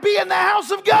you want to be in the house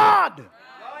of God. Go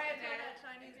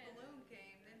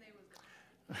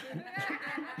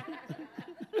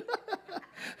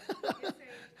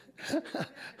ahead now.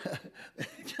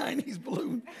 Chinese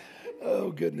balloon. Oh,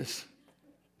 goodness.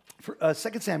 For 2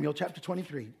 Samuel chapter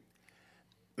 23.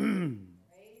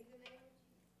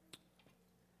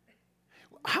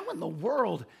 How in the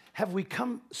world have we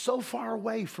come so far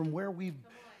away from where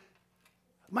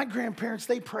my grandparents,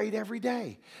 they prayed every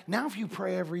day. Now if you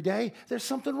pray every day, there's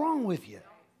something wrong with you.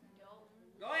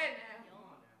 Go ahead now.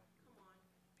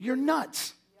 You're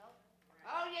nuts.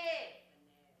 Oh, yeah.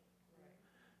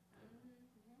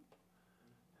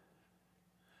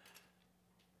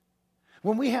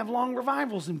 When we have long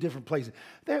revivals in different places,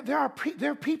 there are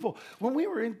people. When we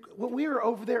were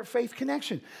over there at Faith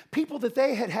Connection, people that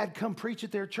they had come preach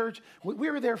at their church.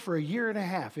 We were there for a year and a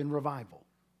half in revival.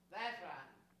 That's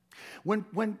right.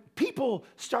 When people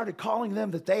started calling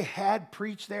them that they had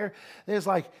preached there, they was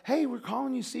like, "Hey, we're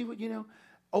calling you. See what you know."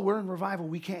 oh, we're in revival.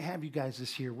 We can't have you guys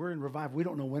this year. We're in revival. We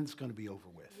don't know when it's going to be over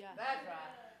with. Yeah. That's right.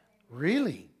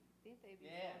 Really?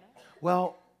 Yeah.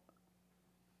 Well,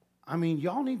 I mean,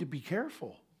 y'all need to be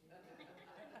careful.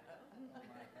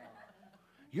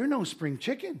 You're no spring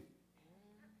chicken.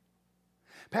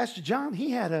 Pastor John,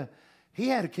 he had a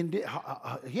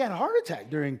heart attack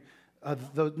during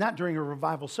not during a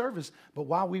revival service, but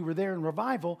while we were there in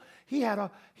revival, he had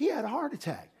a heart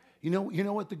attack. You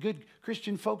know what the good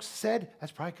Christian folks said?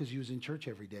 That's probably because you was in church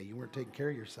every day. You weren't taking care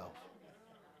of yourself.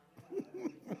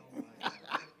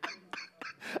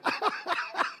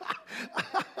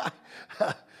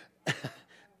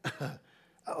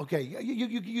 Okay,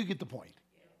 you get the point.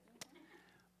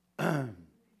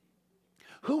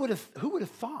 Who would have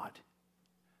thought?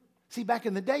 See, back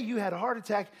in the day, you had a heart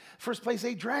attack. First place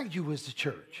they dragged you was to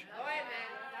church. Go ahead,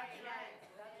 man.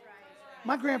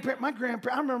 My grandparent.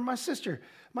 I remember my sister.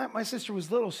 My sister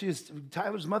was little. She was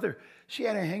Tyler's mother. She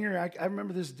had a hanger. I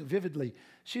remember this vividly.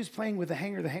 She was playing with a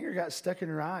hanger. The hanger got stuck in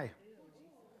her eye.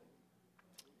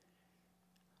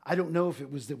 I don't know if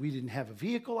it was that we didn't have a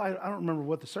vehicle. I don't remember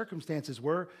what the circumstances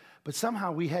were, but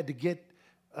somehow we had to get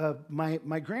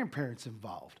my grandparents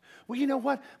involved. Well, you know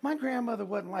what? My grandmother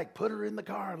wasn't like, put her in the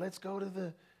car. Let's go to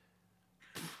the...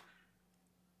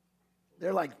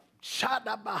 They're like,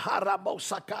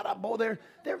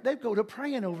 they go to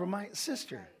praying over my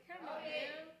sister.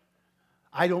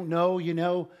 I don't know,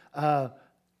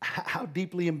 how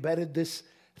deeply embedded this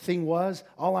thing was.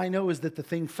 All I know is that the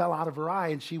thing fell out of her eye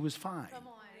and she was fine. Come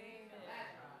on.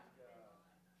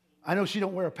 I know she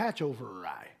don't wear a patch over her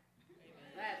eye.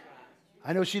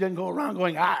 I know she doesn't go around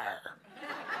going, "Arr."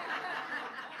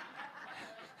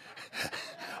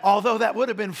 Although that would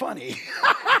have been funny.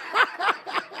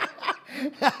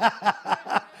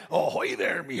 Ahoy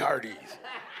there, me hearties.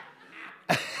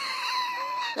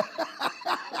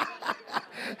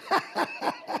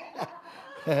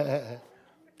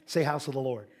 Say house of the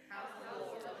Lord.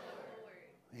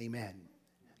 Amen.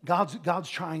 God's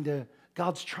trying to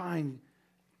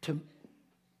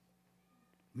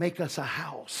make us a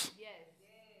house. Yes.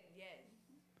 Yes.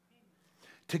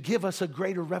 To give us a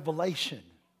greater revelation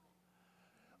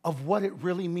of what it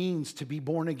really means to be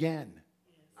born again.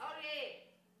 Oh, yeah.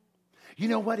 You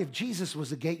know what? If Jesus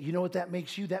was a gate, you know what that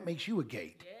makes you? That makes you a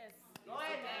gate. Go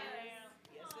ahead, man.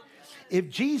 If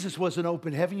Jesus was an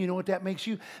open heaven, you know what that makes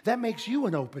you? That makes you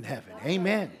an open heaven.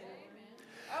 Amen.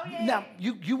 Oh, yeah. Now,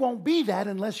 you won't be that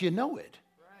unless you know it.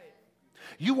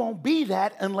 You won't be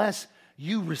that unless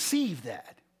you receive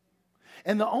that.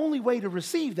 And the only way to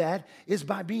receive that is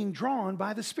by being drawn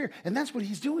by the Spirit. And that's what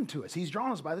he's doing to us. He's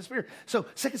drawn us by the Spirit. So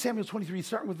 2 Samuel 23,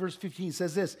 starting with verse 15,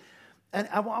 says this. And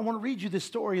I want to read you this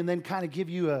story and then kind of give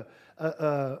you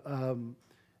an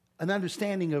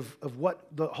understanding of what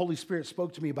the Holy Spirit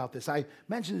spoke to me about this. I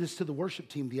mentioned this to the worship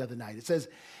team the other night. It says,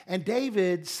 and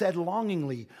David said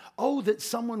longingly, oh, that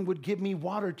someone would give me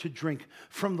water to drink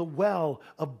from the well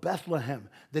of Bethlehem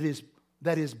that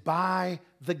is by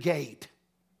the gate.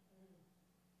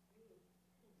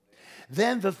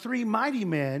 Then the three mighty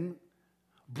men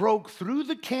broke through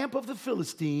the camp of the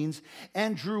Philistines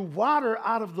and drew water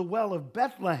out of the well of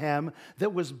Bethlehem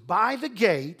that was by the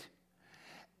gate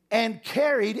and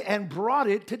carried and brought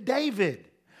it to David.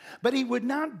 But he would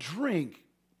not drink.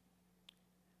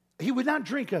 He would not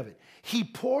drink of it. He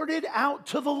poured it out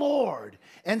to the Lord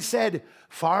and said,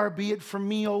 far be it from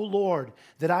me, O Lord,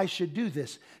 that I should do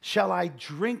this. Shall I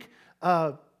drink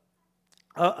the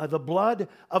blood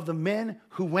of the men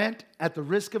who went at the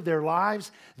risk of their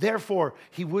lives? Therefore,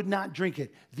 he would not drink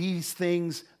it. These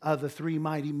things the three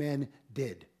mighty men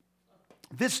did.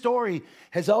 This story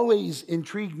has always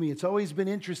intrigued me. It's always been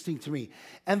interesting to me.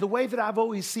 And the way that I've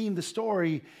always seen the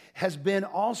story has been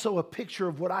also a picture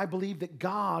of what I believe that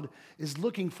God is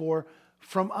looking for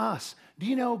from us. Do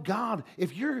you know, God,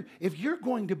 if you're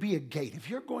going to be a gate, if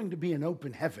you're going to be an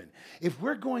open heaven, if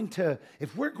we're going to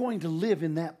live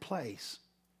in that place,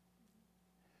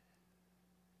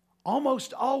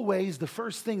 almost always the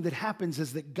first thing that happens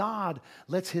is that God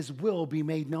lets his will be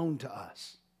made known to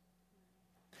us.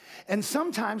 And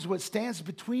sometimes what stands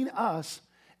between us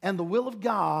and the will of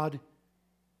God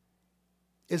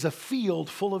is a field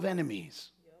full of enemies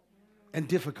and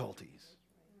difficulties.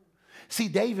 See,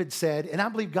 David said, and I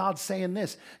believe God's saying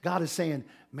this, God is saying,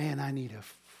 man, I need a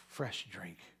fresh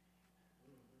drink.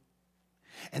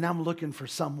 And I'm looking for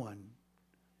someone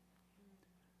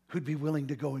who'd be willing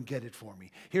to go and get it for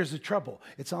me. Here's the trouble.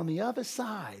 It's on the other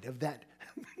side of that.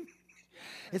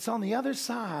 It's on the other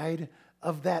side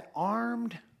of that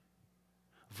armed,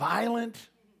 violent,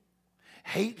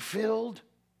 hate-filled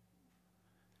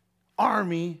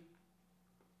army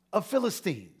of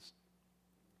Philistines.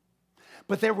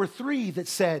 But there were 3 that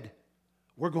said,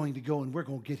 we're going to go and we're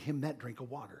going to get him that drink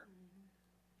of water.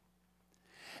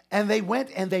 And they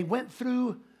went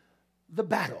through the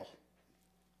battle.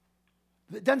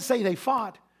 It doesn't say they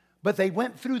fought, but they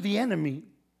went through the enemy.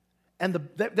 And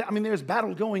there's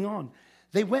battle going on.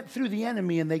 They went through the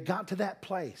enemy and they got to that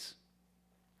place.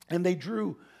 And they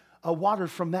drew water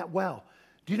from that well.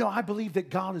 Do you know, I believe that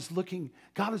God is looking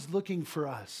for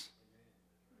us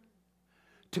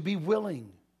to be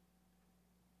willing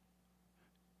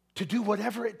to do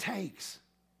whatever it takes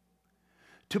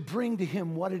to bring to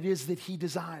him what it is that he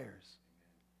desires.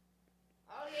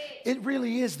 Oh, yeah. It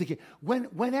really is the key.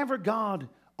 Whenever God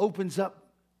opens up,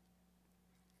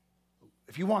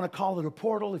 if you want to call it a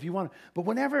portal, but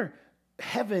whenever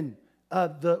heaven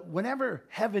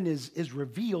is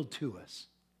revealed to us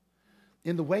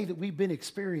in the way that we've been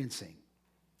experiencing,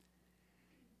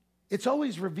 it's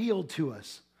always revealed to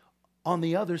us on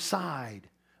the other side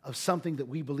of something that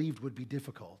we believed would be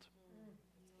difficult.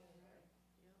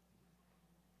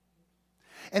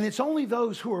 And it's only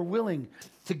those who are willing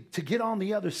to get on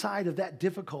the other side of that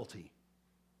difficulty,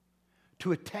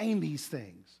 to attain these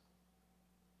things,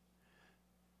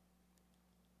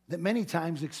 that many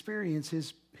times experience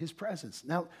his presence.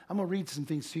 Now, I'm going to read some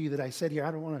things to you that I said here.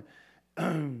 I don't want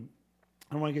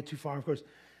to get too far, of course.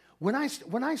 When I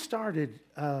started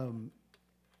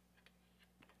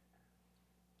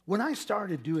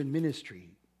doing ministry,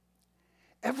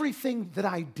 everything that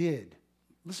I did,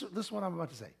 listen to what I'm about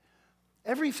to say.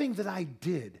 Everything that I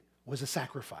did was a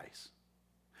sacrifice.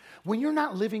 When you're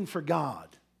not living for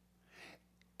God,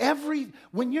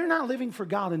 when you're not living for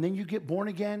God and then you get born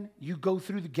again, you go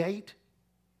through the gate,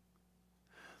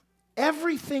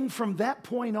 everything from that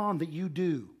point on that you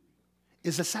do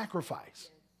is a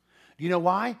sacrifice. Do you know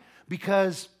why?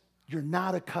 Because you're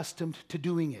not accustomed to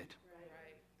doing it.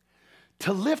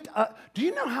 To lift up, do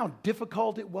you know how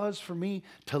difficult it was for me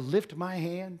to lift my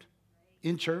hand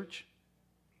in church?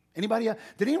 Anybody else?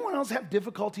 Did anyone else have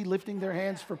difficulty lifting their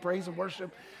hands for praise and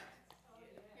worship?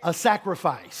 A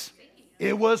sacrifice.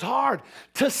 It was hard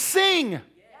to sing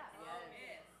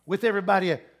with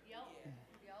everybody.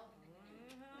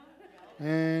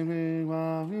 And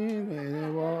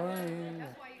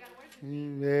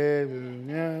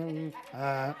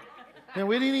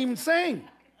we didn't even sing.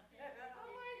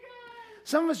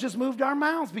 Some of us just moved our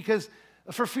mouths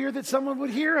for fear that someone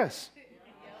would hear us.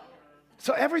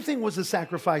 So everything was a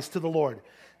sacrifice to the Lord.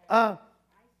 The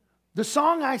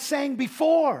song I sang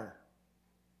before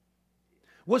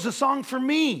was a song for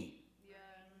me.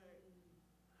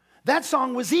 That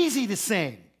song was easy to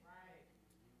sing.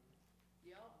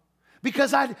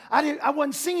 Because I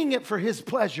wasn't singing it for his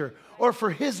pleasure or for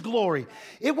his glory.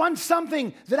 It wasn't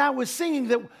something that I was singing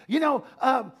that,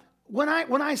 when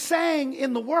I sang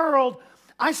in the world,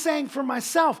 I sang for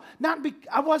myself.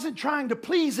 I wasn't trying to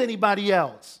please anybody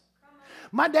else.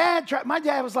 My dad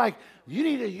was like, you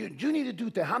need to do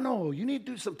Tejano. You need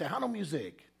to do some Tejano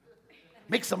music.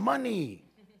 Make some money.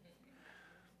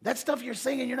 That stuff you're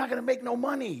singing, you're not going to make no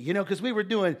money, because we were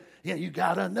doing, you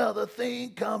got another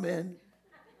thing coming.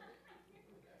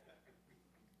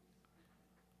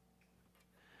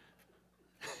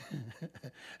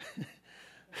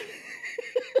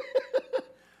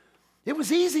 It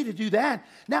was easy to do that.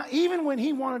 Now, even when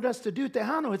he wanted us to do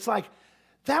Tejano, it's like,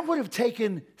 that would have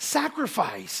taken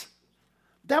sacrifice.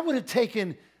 That would have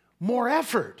taken more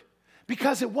effort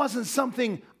because it wasn't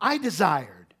something I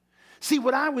desired. See,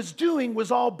 what I was doing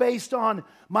was all based on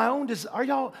my own desire. Are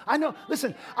y'all? I know.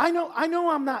 Listen, I know.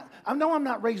 I'm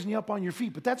not raising you up on your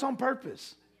feet, but that's on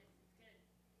purpose.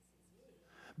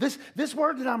 This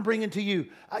word that I'm bringing to you,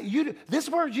 this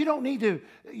word you don't need to.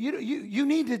 You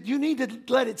need to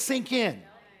let it sink in.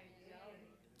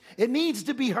 It needs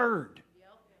to be heard.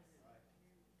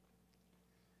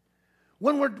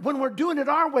 When we're doing it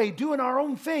our way, doing our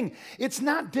own thing, it's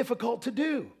not difficult to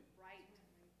do.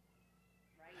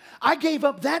 I gave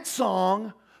up that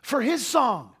song for his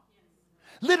song.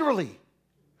 Literally.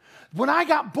 When I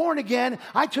got born again,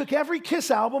 I took every Kiss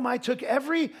album, I took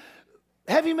every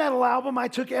heavy metal album, I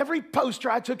took every poster,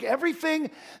 I took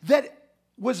everything that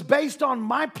was based on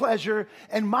my pleasure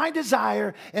and my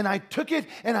desire, and I took it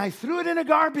and I threw it in a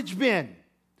garbage bin.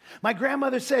 My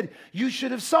grandmother said, you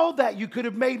should have sold that. You could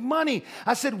have made money.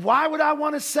 I said, why would I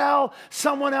want to sell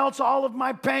someone else all of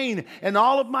my pain and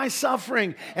all of my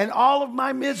suffering and all of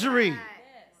my misery?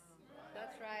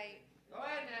 That's right. Go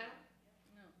ahead now.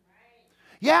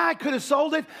 Yeah, I could have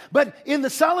sold it, but in the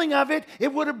selling of it,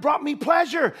 it would have brought me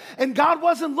pleasure. And God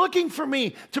wasn't looking for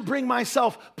me to bring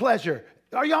myself pleasure.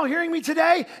 Are y'all hearing me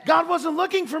today? God wasn't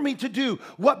looking for me to do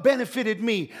what benefited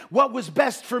me, what was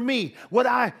best for me, what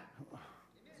I...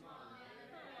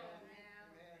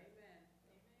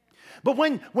 But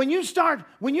when you start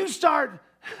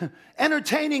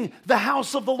entertaining the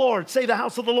house of the Lord, say the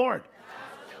house of the Lord.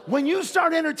 When you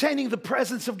start entertaining the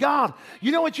presence of God,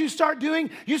 you know what you start doing?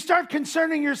 You start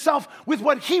concerning yourself with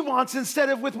what He wants instead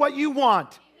of with what you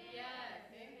want.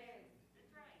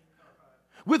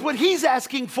 With what He's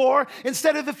asking for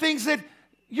instead of the things that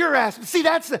you're asking. See,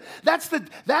 that's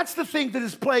the thing that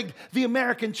has plagued the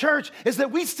American church, is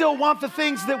that we still want the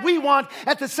things that we want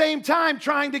at the same time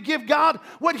trying to give God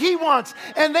what He wants.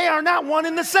 And they are not one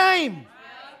and the same.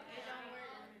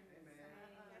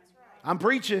 I'm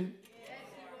preaching.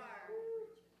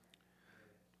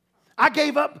 I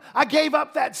gave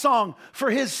up that song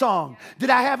for His song. Did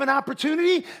I have an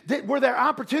opportunity? Were there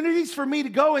opportunities for me to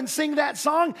go and sing that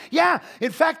song? Yeah.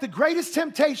 In fact, the greatest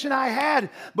temptation I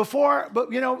had before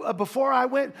I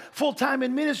went full-time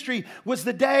in ministry was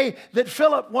the day that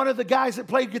Philip, one of the guys that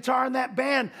played guitar in that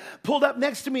band, pulled up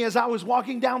next to me as I was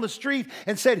walking down the street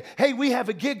and said, "Hey, we have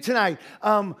a gig tonight.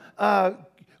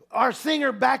 Our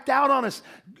singer backed out on us.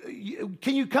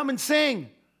 Can you come and sing?"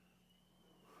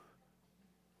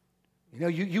 You know,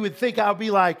 you would think I would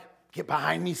be like, "Get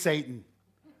behind me, Satan."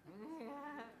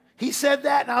 He said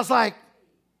that, and I was like,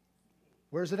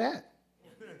 "Where's it at?"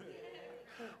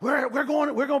 We're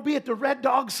going to be at the Red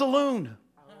Dog Saloon.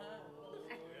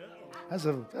 That's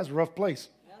a rough place.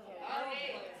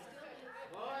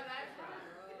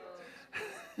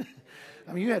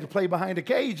 I mean, you had to play behind a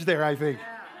cage there, I think.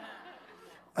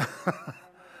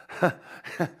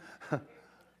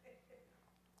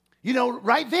 You know,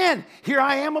 right then, here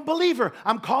I am, a believer.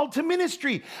 I'm called to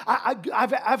ministry.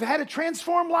 I've had a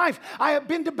transformed life. I have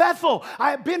been to Bethel.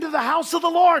 I have been to the house of the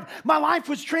Lord. My life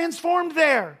was transformed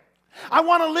there. I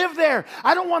want to live there.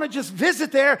 I don't want to just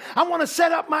visit there. I want to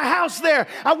set up my house there.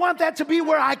 I want that to be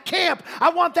where I camp.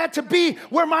 I want that to be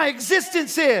where my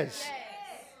existence is.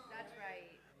 That's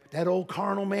right. That old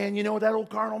carnal man, you know what that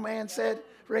old carnal man said,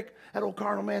 Rick? That old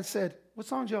carnal man said, "What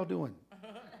songs y'all doing?"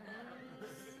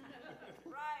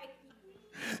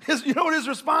 You know what his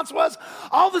response was?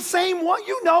 "All the same one,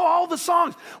 you know all the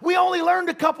songs. We only learned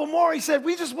a couple more." He said,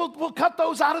 we'll cut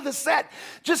those out of the set.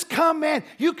 Just come, man.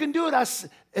 You can do it.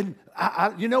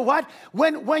 You know what?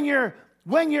 When you're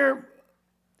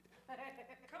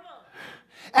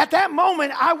at that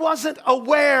moment, I wasn't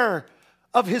aware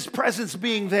of His presence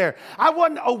being there. I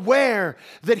wasn't aware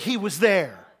that He was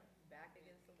there.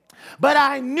 But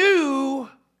I knew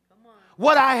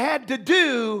what I had to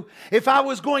do if I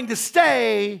was going to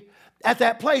stay at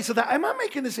that place. Am I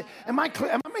making this? Am I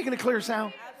making a clear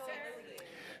sound?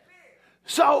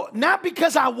 So, not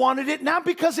because I wanted it, not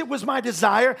because it was my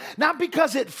desire, not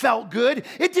because it felt good.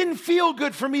 It didn't feel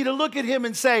good for me to look at Him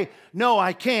and say, "No,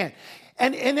 I can't."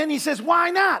 And then He says,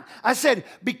 "Why not?" I said,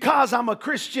 "Because I'm a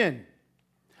Christian.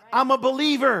 I'm a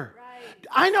believer."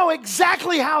 I know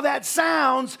exactly how that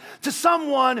sounds to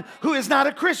someone who is not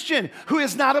a Christian, who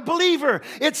is not a believer.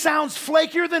 It sounds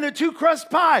flakier than a two-crust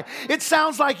pie. It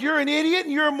sounds like you're an idiot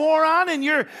and you're a moron and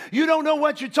you don't know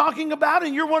what you're talking about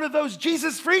and you're one of those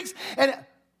Jesus freaks.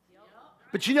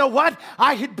 But you know what?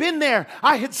 I had been there.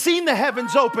 I had seen the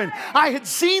heavens open. I had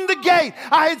seen the gate.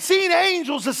 I had seen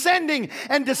angels ascending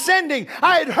and descending.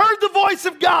 I had heard the voice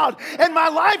of God, and my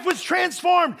life was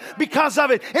transformed because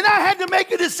of it. And I had to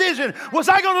make a decision. Was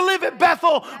I going to live at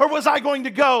Bethel, or was I going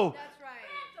to go? That's right.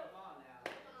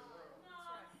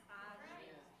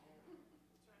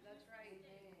 That's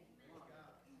right.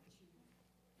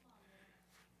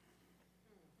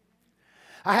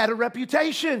 I had a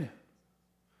reputation.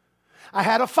 I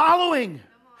had a following.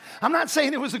 I'm not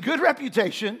saying it was a good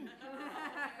reputation,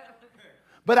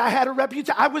 but I had a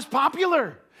reputation. I was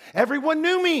popular. Everyone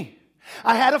knew me.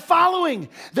 I had a following.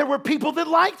 There were people that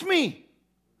liked me.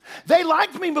 They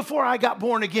liked me before I got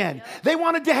born again. They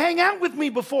wanted to hang out with me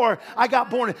before I got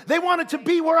born. They wanted to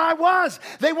be where I was.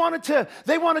 They wanted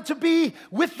to be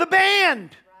with the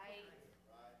band.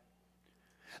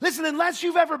 Listen, unless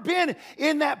you've ever been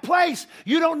in that place,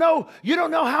 you don't know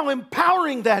how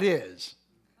empowering that is.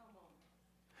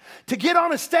 To get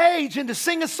on a stage and to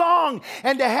sing a song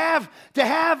and to have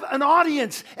an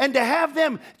audience and to have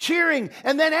them cheering,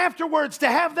 and then afterwards to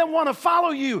have them want to follow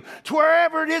you to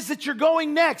wherever it is that you're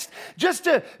going next.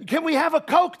 Can we have a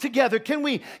Coke together? Can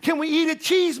we eat a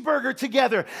cheeseburger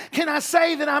together? Can I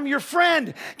say that I'm your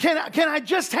friend? Can I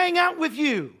just hang out with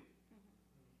you?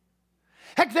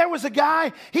 Heck, there was a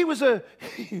guy,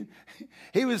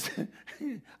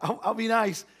 I'll be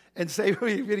nice and say,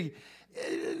 the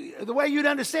way you'd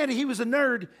understand it, he was a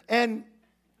nerd,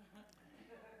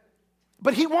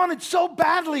 but he wanted so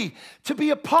badly to be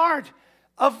a part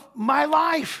of my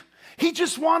life. He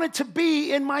just wanted to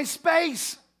be in my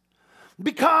space.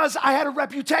 because I had a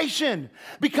reputation,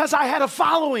 because I had a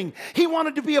following. He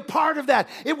wanted to be a part of that.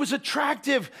 It was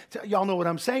attractive. Y'all know what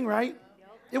I'm saying, right?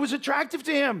 It was attractive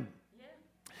to him.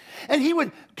 And he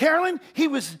would, Carolyn, he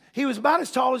was about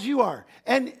as tall as you are.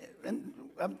 And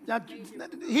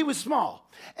he was small.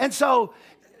 And so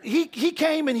he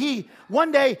came and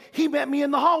one day he met me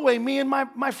in the hallway, me and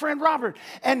my friend Robert.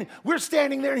 And we're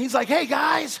standing there and he's like, hey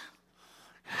guys.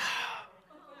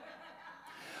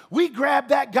 We grabbed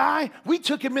that guy, we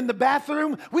took him in the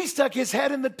bathroom, we stuck his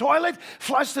head in the toilet,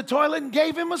 flushed the toilet, and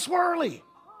gave him a swirly.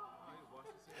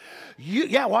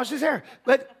 Wash his hair.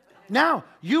 But now,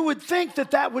 you would think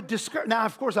that would discourage. Now,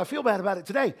 of course, I feel bad about it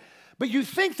today. But you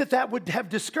think that would have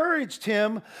discouraged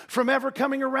him from ever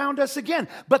coming around us again.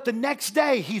 But the next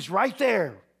day, he's right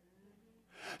there,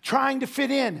 trying to fit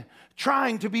in,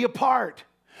 trying to be a part.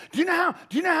 Do you know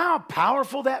how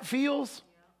powerful that feels?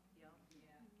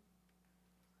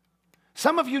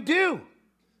 Some of you do.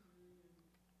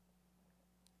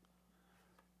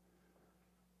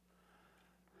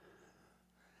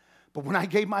 But when I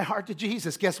gave my heart to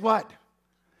Jesus, guess what?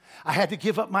 I had to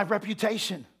give up my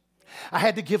reputation. I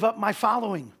had to give up my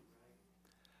following.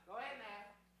 Go ahead,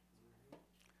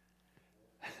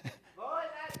 man. Boy,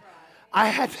 that's right.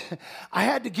 I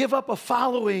had to give up a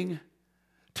following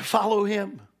to follow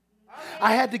him.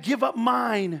 I had to give up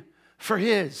mine for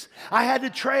his. I had to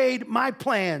trade my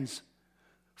plans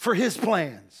for his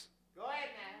plans. Go ahead,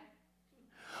 man.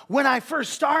 When I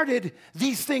first started,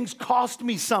 these things cost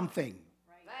me something.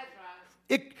 That's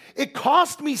right. It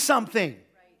cost me something.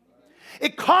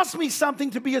 It cost me something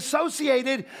to be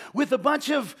associated with a bunch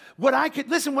of what I could.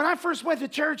 Listen, when I first went to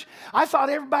church, I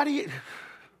thought everybody.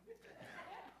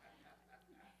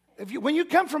 When you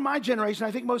come from my generation,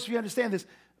 I think most of you understand this.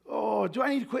 Oh, do I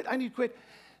need to quit? I need to quit.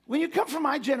 When you come from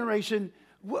my generation,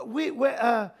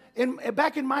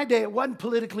 back in my day, it wasn't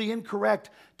politically incorrect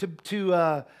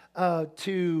to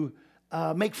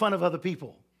make fun of other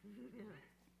people.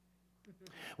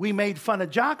 We made fun of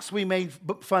jocks. We made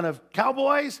fun of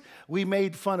cowboys. We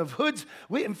made fun of hoods.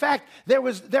 In fact, there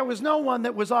was no one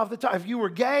that was off the top. If you were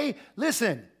gay,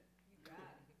 listen.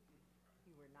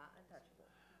 You were not untouchable.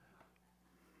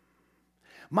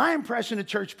 My impression of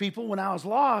church people when I was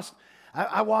lost,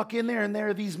 I walk in there and there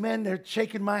are these men, they're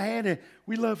shaking my hand and,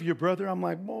 we love you, brother. I'm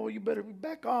like, boy, you better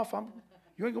back off.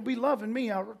 You ain't going to be loving me,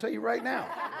 I'll tell you right now.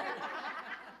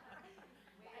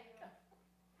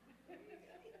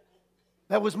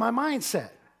 That was my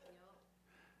mindset.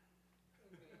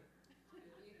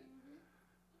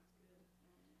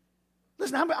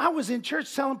 Listen, I was in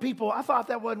church telling people I thought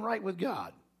that wasn't right with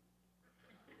God.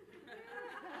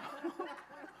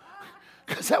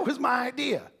 Because that was my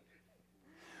idea.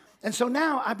 And so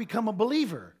now I become a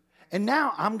believer. And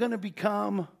now I'm going to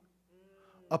become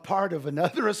a part of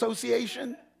another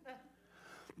association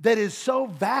that is so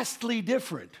vastly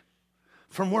different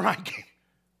from where I came.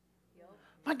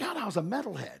 My God, I was a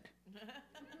metalhead.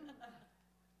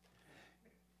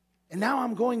 And now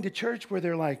I'm going to church where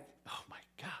they're like, oh my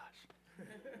gosh.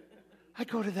 I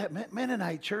go to that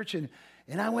Mennonite church and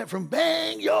I went from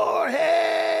bang your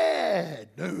head.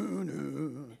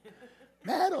 No.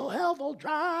 Mental health will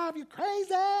drive you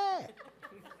crazy.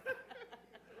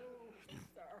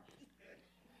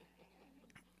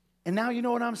 And now you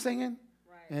know what I'm singing?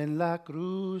 En la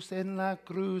cruz,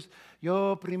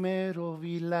 yo primero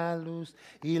vi la luz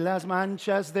y las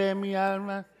manchas de mi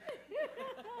alma.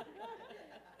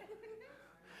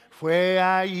 Fue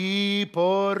allí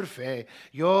por fe,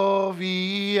 yo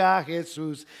vi a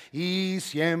Jesús y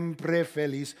siempre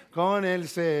feliz con él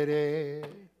seré.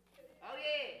 Oh,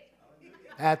 yeah.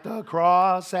 At the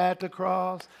cross,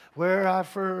 where I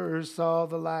first saw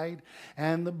the light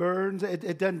and the burdens.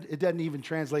 It doesn't even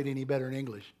translate any better in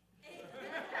English.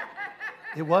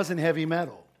 It wasn't heavy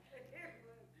metal.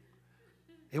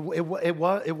 It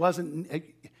wasn't.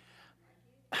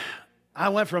 I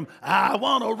went from, I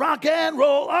want to rock and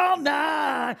roll all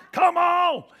night. Come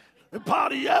on, and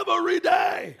party every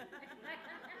day.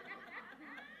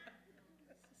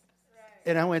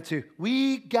 And I went to,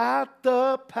 we got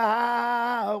the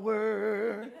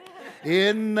power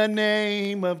in the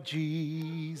name of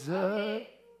Jesus.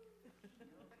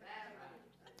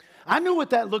 I knew what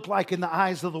that looked like in the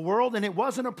eyes of the world, and it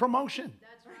wasn't a promotion.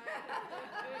 That's right.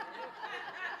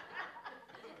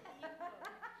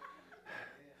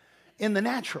 In the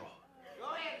natural. Go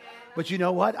ahead, man. But you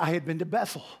know what? I had been to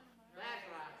Bethel. That's right.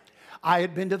 I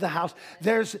had been to the house.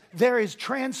 There is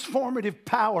transformative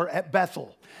power at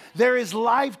Bethel. There is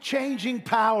life-changing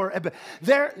power at Bethel.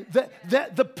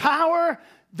 The power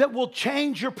that will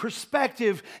change your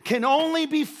perspective can only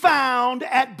be found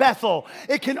at Bethel.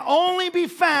 It can only be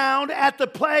found at the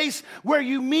place where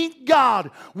you meet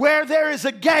God, where there is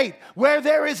a gate, where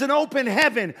there is an open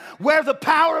heaven, where the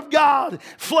power of God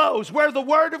flows, where the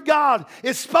word of God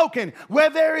is spoken, where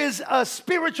there is a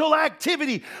spiritual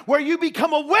activity, where you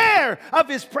become aware of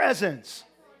his presence.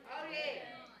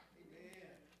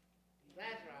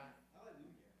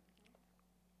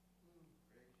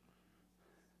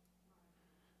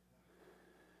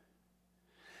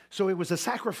 So it was a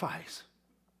sacrifice.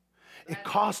 It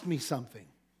cost me something.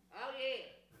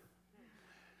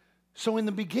 So in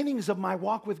the beginnings of my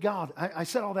walk with God, I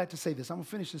said all that to say this. I'm going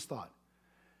to finish this thought.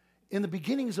 In the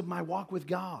beginnings of my walk with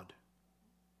God,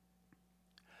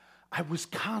 I was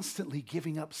constantly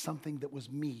giving up something that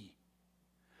was me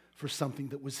for something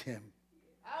that was him.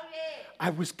 I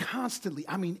was constantly,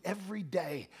 every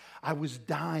day, I was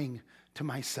dying to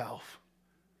myself.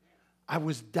 I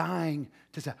was dying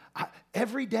to say,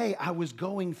 every day I was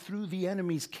going through the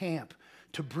enemy's camp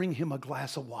to bring him a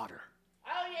glass of water. Oh,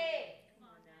 yeah.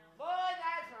 Boy,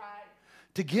 that's right.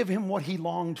 To give him what he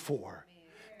longed for.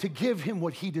 To give him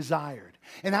what he desired.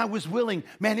 And I was willing.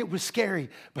 Man, it was scary,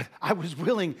 but I was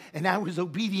willing and I was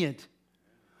obedient.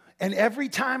 And every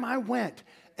time I went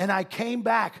and I came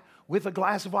back with a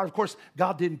glass of water. Of course,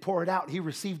 God didn't pour it out. He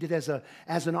received it as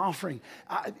an offering.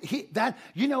 I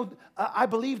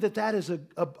believe that is a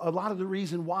lot of the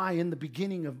reason why in the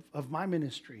beginning of my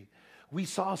ministry, we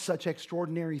saw such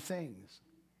extraordinary things.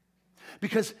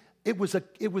 Because it was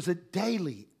a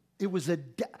daily, it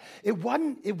wasn't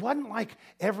like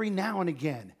every now and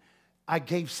again I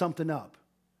gave something up.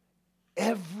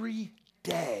 Every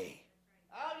day.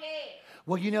 Oh, yeah.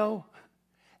 Well,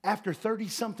 after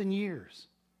 30-something years,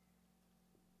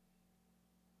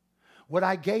 what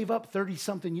I gave up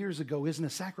 30-something years ago isn't a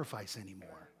sacrifice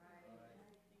anymore.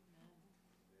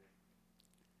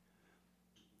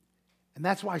 And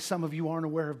that's why some of you aren't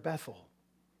aware of Bethel.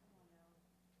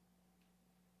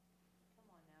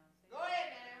 Go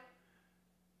ahead now.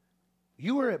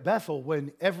 You were at Bethel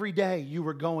when every day you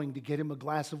were going to get him a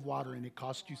glass of water and it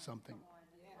cost you something.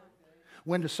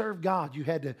 When to serve God, you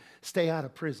had to stay out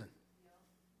of prison.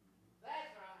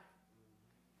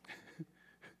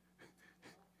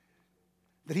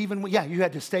 That even, you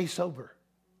had to stay sober.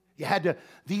 You had to,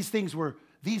 these are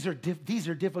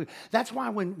difficult. That's why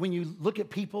when you look at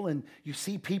people and you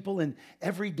see people and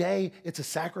every day it's a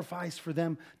sacrifice for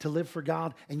them to live for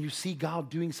God, and you see God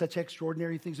doing such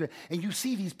extraordinary things. And you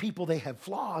see these people, they have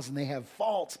flaws and they have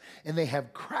faults and they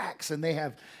have cracks and they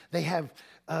have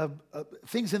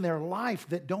things in their life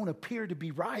that don't appear to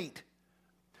be right.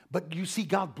 But you see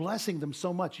God blessing them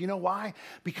so much. You know why?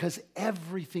 Because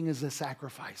everything is a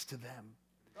sacrifice to them.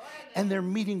 And they're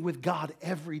meeting with God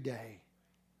every day.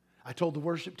 I told the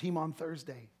worship team on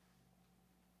Thursday.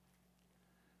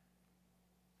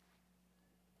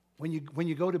 When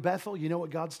you go to Bethel, you know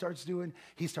what God starts doing?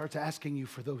 He starts asking you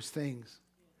for those things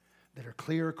that are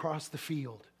clear across the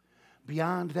field,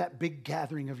 beyond that big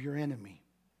gathering of your enemy.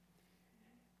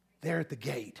 They're at the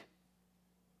gate.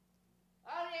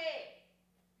 Oh, yeah.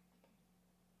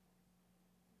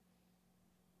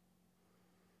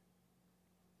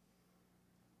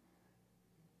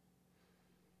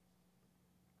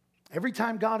 Every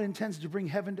time God intends to bring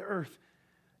heaven to earth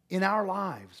in our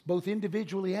lives, both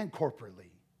individually and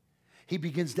corporately, he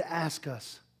begins to ask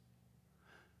us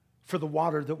for the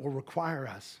water that will require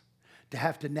us to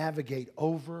have to navigate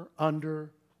over,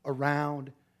 under,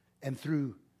 around, and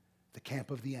through the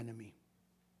camp of the enemy.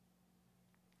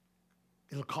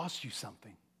 It'll cost you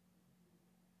something.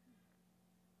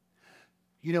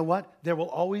 You know what? There will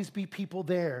always be people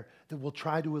there that will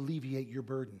try to alleviate your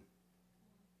burden.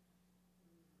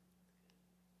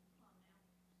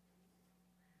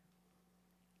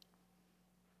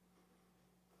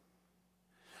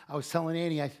 I was telling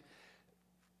Annie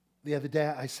the other day,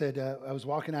 I said, I was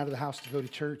walking out of the house to go to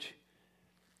church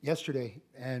yesterday,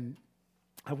 and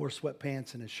I wore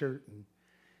sweatpants and a shirt, and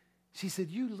she said,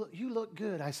 you look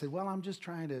good. I said, well, I'm just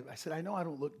trying to, I said, I know I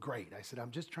don't look great. I said,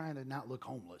 I'm just trying to not look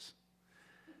homeless.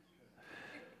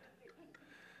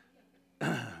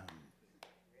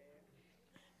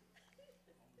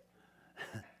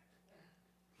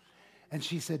 And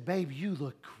she said, babe, you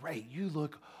look great. You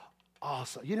look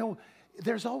awesome.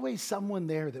 There's always someone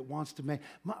there that wants to make,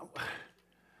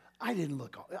 I didn't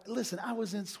look, listen, I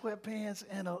was in sweatpants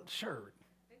and a shirt.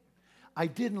 I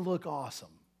didn't look awesome.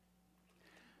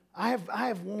 I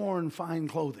have worn fine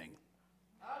clothing.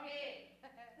 Oh,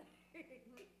 yeah.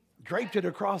 Draped it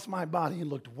across my body and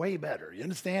looked way better. You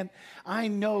understand? I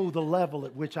know the level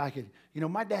at which I could,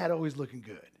 my dad always looking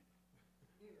good.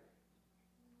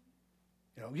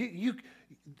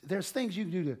 there's things you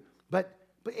can do but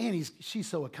Annie's, she's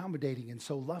so accommodating and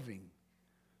so loving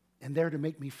and there to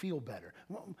make me feel better.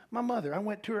 My mother, I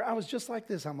went to her, I was just like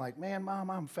this. I'm like, man, Mom,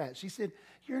 I'm fat. She said,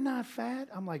 you're not fat?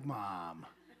 I'm like, Mom.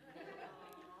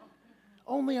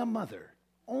 Only a mother.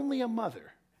 Only a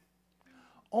mother.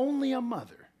 Only a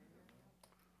mother.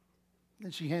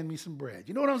 Then she handed me some bread.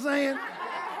 You know what I'm saying?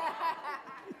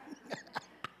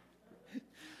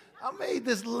 I made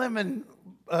this lemon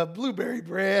blueberry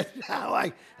bread. I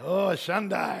like, oh,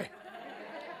 Shundai.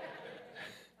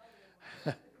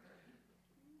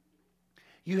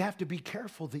 You have to be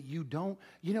careful that you don't,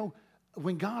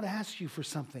 when God asks you for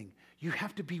something, you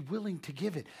have to be willing to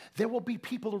give it. There will be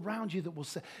people around you that will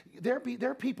say, there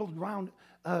are people around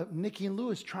Nikki and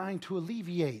Lewis trying to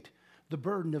alleviate the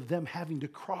burden of them having to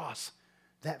cross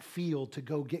that field to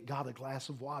go get God a glass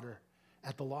of water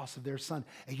at the loss of their son.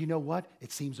 And you know what?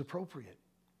 It seems appropriate.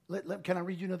 Can I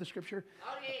read you another scripture?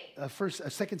 Okay.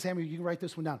 2 Samuel, you can write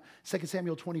this one down. 2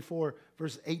 Samuel 24,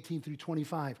 verse 18 through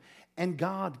 25. And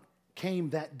God came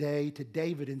that day to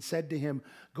David and said to him,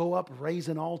 go up, raise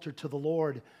an altar to the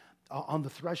Lord on the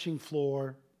threshing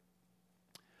floor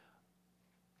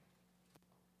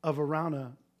of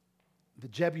Araunah, the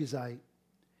Jebusite.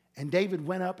 And David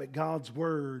went up at God's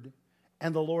word,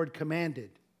 and the Lord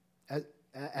commanded,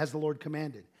 as the Lord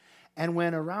commanded. And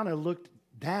when Araunah looked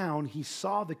down, he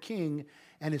saw the king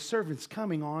and his servants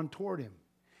coming on toward him.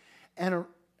 And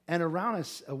Araunah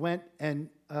went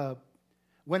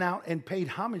out and paid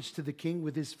homage to the king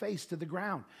with his face to the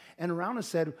ground. And Araunah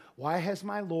said, why has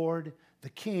my lord, the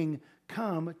king,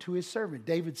 come to his servant?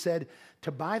 David said,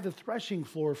 to buy the threshing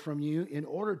floor from you in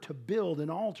order to build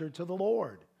an altar to the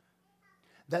Lord,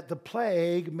 that the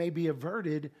plague may be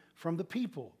averted from the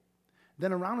people.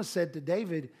 Then Araunah said to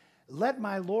David, let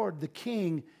my lord, the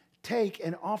king, take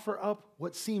and offer up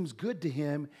what seems good to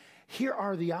him. Here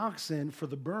are the oxen for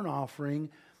the burnt offering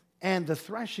and the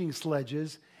threshing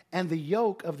sledges and the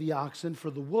yoke of the oxen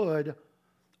for the wood.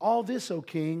 All this, O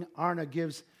king, Araunah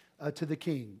gives to the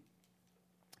king.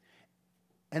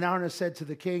 And Araunah said to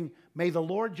the king, may the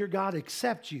Lord your God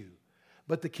accept you.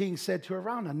 But the king said to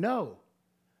Araunah, no.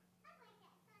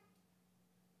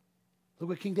 Look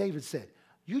what King David said.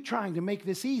 You trying to make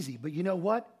this easy, but you know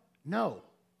what? No.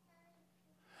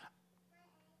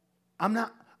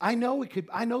 I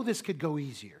know this could go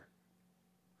easier.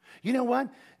 You know what?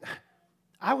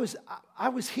 I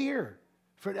was here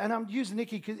and I'm using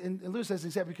Nikki and Lewis as an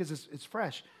example because it's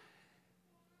fresh.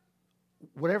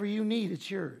 Whatever you need, it's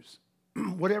yours.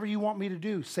 Whatever you want me to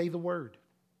do, say the word.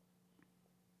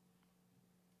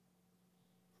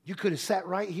 You could have sat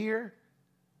right here.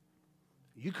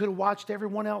 You could have watched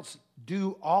everyone else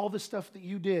do all the stuff that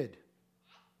you did.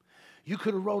 You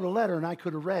could have wrote a letter and I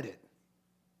could have read it.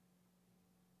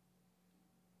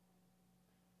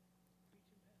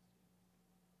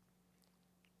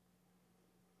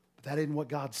 But that isn't what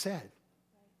God said.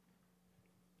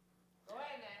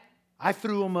 I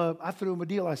threw him a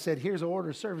deal. I said, here's an order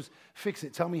of service. Fix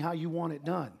it. Tell me how you want it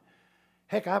done.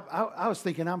 Heck, I was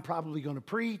thinking I'm probably going to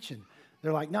preach. And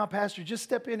they're like, no, Pastor, just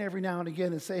step in every now and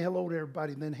again and say hello to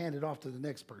everybody and then hand it off to the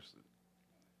next person.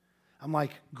 I'm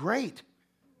like, great.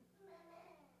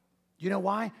 You know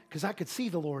why? Because I could see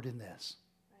the Lord in this.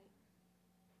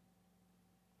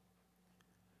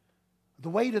 The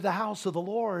way to the house of the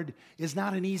Lord is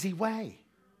not an easy way.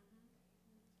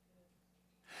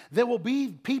 There will be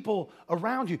people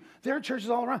around you. There are churches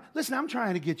all around. Listen, I'm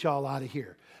trying to get y'all out of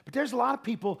here. But there's a lot of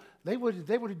people, they would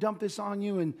have dumped this on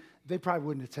you and they probably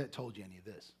wouldn't have told you any of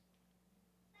this.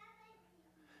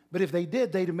 But if they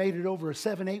did, they'd have made it over a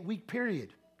 7-8 week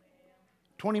period.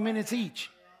 20 minutes each.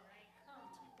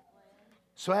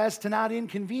 So as to not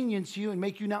inconvenience you and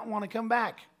make you not want to come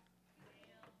back.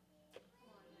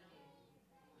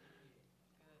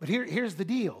 But here's the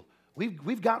deal.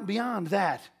 We've gotten beyond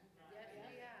that.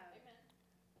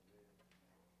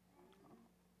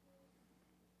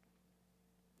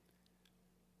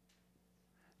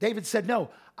 David said,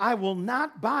 no, I will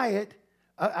not buy it.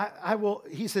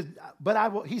 He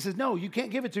said, no, you can't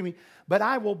give it to me, but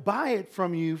I will buy it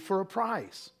from you for a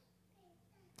price.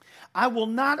 I will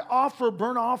not offer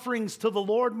burnt offerings to the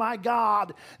Lord my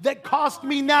God that cost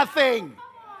me nothing.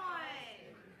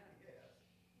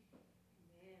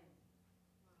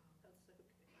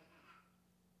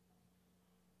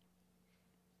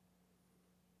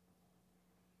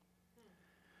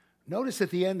 Notice at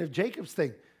the end of Jacob's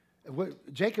thing,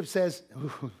 what Jacob said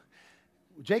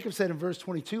in verse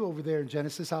 22 over there in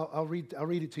Genesis, I'll read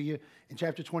it to you in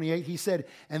chapter 28. He said,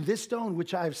 and this stone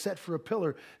which I have set for a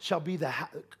pillar shall be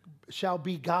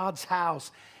God's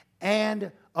house,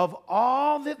 And of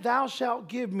all that thou shalt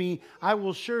give me, I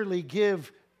will surely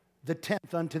give the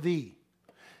tenth unto thee.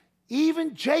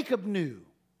 Even Jacob knew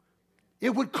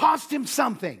it would cost him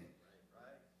something.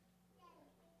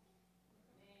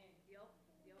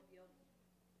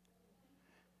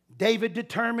 David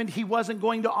determined he wasn't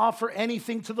going to offer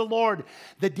anything to the Lord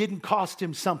that didn't cost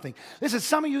him something. Listen,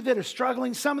 some of you that are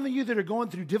struggling, some of you that are going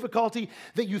through difficulty,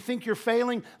 that you think you're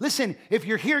failing, listen, if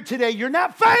you're here today, you're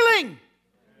not failing.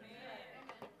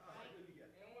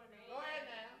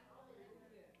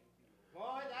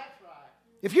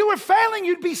 If you were failing,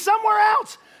 you'd be somewhere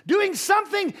else doing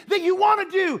something that you want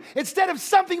to do instead of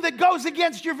something that goes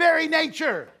against your very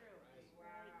nature.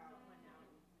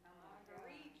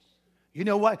 You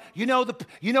know what? You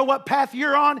know what path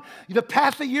you're on? The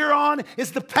path that you're on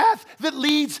is the path that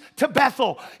leads to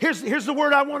Bethel. Here's the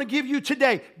word I want to give you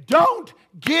today. Don't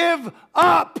give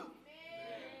up.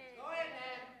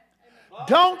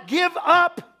 Don't give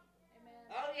up.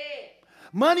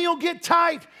 Money will get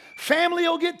tight. Family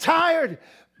will get tired.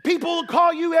 People will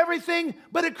call you everything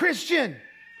but a Christian.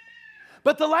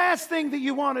 But the last thing that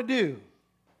you want to do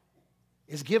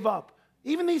is give up.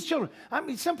 Even these children. I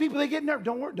mean, some people, they get nervous.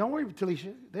 Don't worry,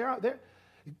 Talisha. They're out there.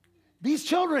 These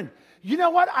children, you know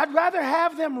what? I'd rather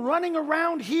have them running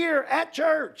around here at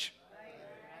church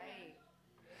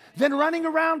than running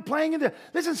around playing in the...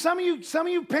 Listen, some of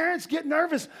you parents get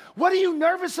nervous. What are you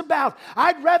nervous about?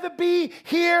 I'd rather be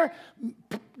here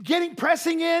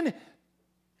pressing in,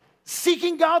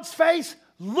 seeking God's face,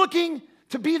 looking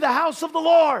to be the house of the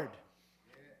Lord.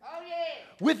 Oh,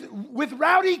 yeah. With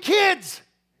rowdy kids.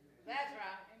 That's right.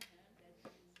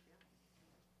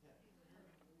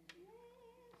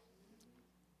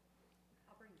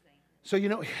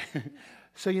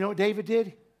 So you know what David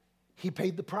did? He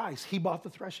paid the price. He bought the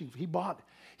threshing. He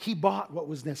bought what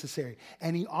was necessary,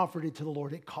 and he offered it to the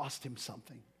Lord. It cost him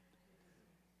something.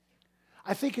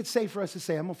 I think it's safe for us to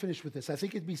say, I'm going to finish with this. I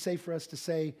think it'd be safe for us to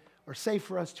say, or safe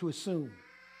for us to assume,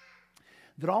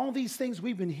 that all these things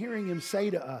we've been hearing him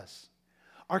say to us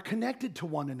are connected to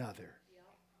one another.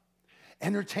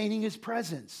 Entertaining his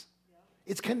presence.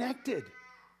 It's connected.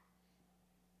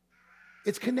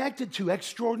 It's connected to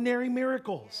extraordinary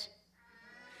miracles.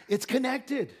 It's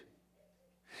connected.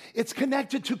 It's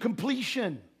connected to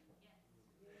completion.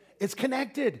 It's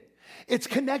connected. It's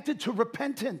connected to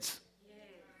repentance.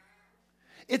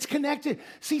 It's connected.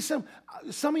 See, some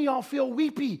of y'all feel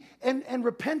weepy and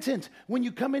repentant when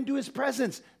you come into his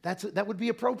presence. That would be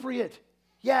appropriate.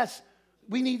 Yes,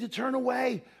 we need to turn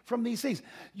away from these things.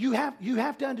 You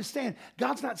have to understand,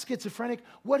 God's not schizophrenic.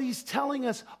 What he's telling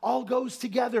us all goes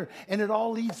together, and it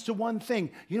all leads to one thing.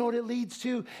 You know what it leads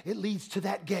to? It leads to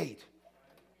that gate.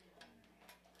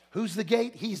 Who's the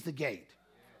gate? He's the gate.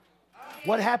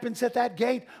 What happens at that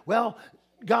gate? Well,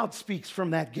 God speaks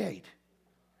from that gate.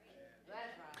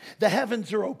 The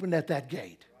heavens are opened at that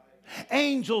gate.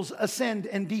 Angels ascend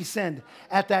and descend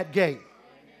at that gate.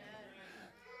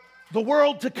 The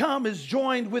world to come is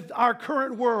joined with our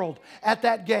current world at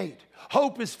that gate.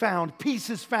 Hope is found, peace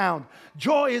is found,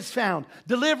 joy is found,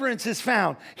 deliverance is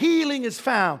found, healing is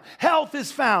found, health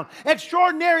is found,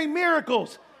 extraordinary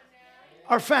miracles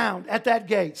are found at that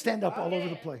gate. Stand up all over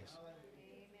the place.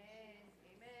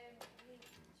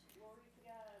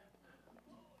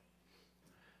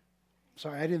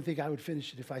 Sorry, I didn't think I would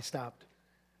finish it if I stopped.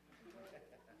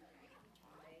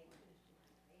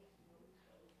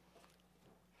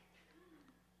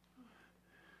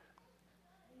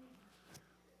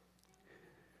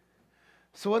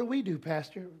 So what do we do,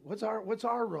 Pastor? What's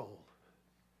our role?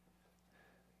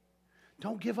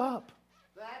 Don't give up.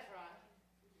 That's right.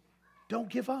 Don't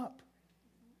give up.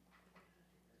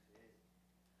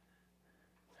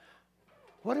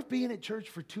 What if being at church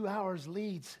for 2 hours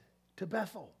leads to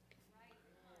Bethel?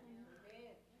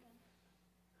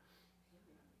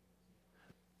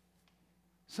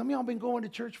 Some of y'all been going to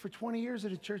church for 20 years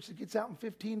at a church that gets out in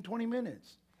 15, 20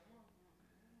 minutes.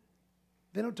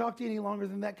 They don't talk to you any longer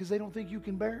than that because they don't think you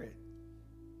can bear it.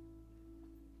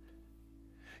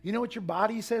 You know what your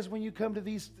body says when you come to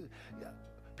these?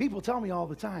 People tell me all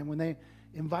the time when they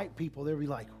invite people, they'll be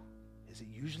like, is it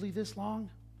usually this long?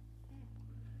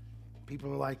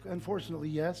 People are like, unfortunately,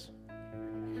 yes.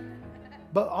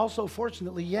 But also,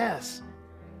 fortunately, yes.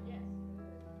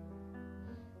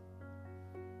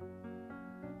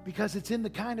 Because it's in the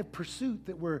kind of pursuit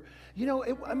that we're,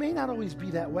 it may not always be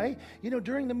that way.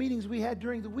 During the meetings we had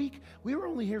during the week, we were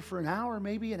only here for an hour,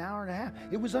 maybe an hour and a half.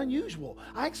 It was unusual.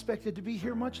 I expected to be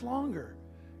here much longer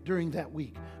during that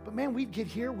week. But man, we'd get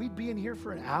here, we'd be in here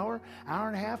for an hour, hour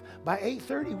and a half. By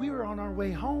 8:30, we were on our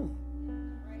way home.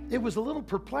 It was a little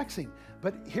perplexing,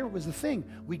 but here was the thing.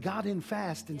 We got in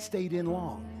fast and stayed in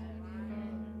long.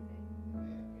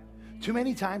 Too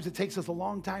many times it takes us a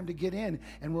long time to get in,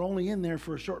 and we're only in there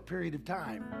for a short period of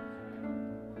time.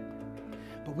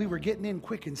 But we were getting in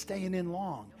quick and staying in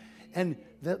long. And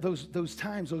those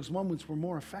times, those moments were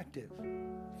more effective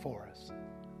for us.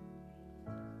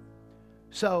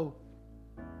 So,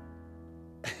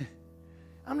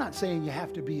 I'm not saying you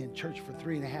have to be in church for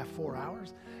 3.5, 4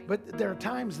 hours, but there are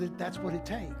times that's what it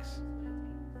takes.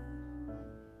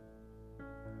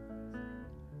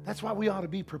 That's why we ought to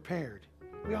be prepared.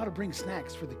 We ought to bring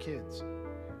snacks for the kids.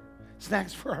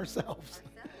 Snacks for ourselves.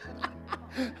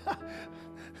 It'd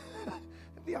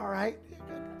be all right.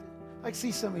 I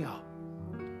see some of y'all.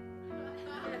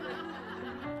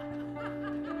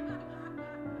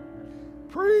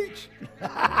 Preach.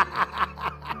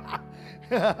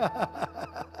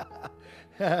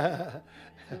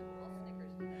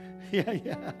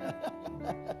 Yeah.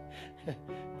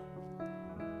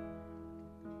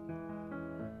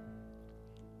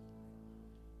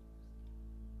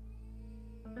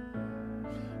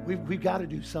 We've got to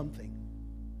do something.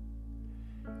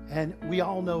 And we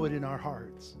all know it in our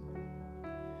hearts.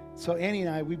 So Annie and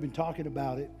I, we've been talking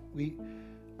about it.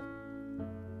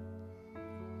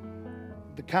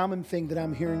 The common thing that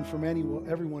I'm hearing from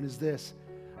everyone is this: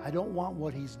 I don't want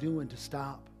what he's doing to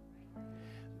stop.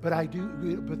 But I do.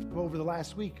 But over the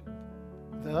last week,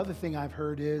 the other thing I've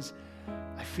heard is,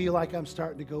 I feel like I'm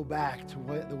starting to go back to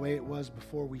the way it was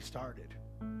before we started.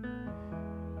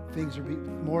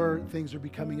 More things are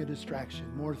becoming a distraction.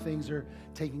 More things are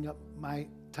taking up my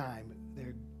time.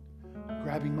 They're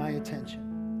grabbing my attention.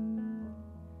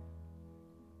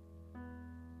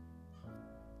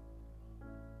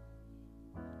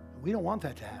 We don't want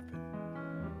that to happen.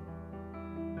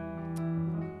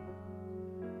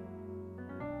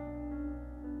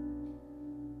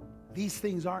 These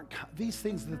things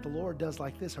that the Lord does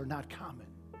like this are not common.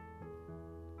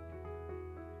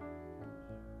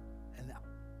 And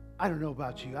I don't know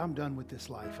about you. I'm done with this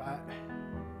life.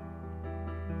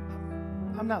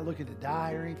 I'm not looking to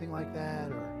die or anything like that.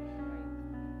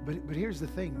 But here's the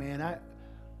thing, man.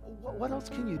 What else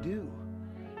can you do?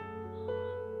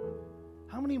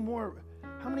 How many more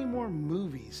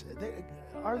movies?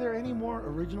 Are there any more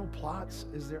original plots?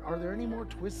 Are there any more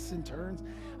twists and turns?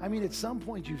 I mean, at some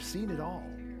point you've seen it all.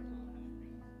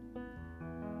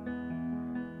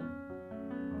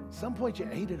 At some point you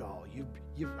ate it all.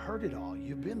 You've heard it all.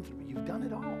 You've been through. You've done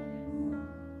it all.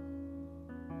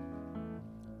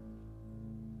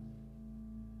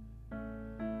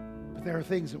 But there are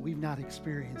things that we've not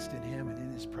experienced in Him and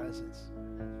in His presence.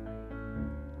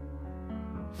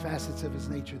 Facets of His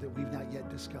nature that we've not yet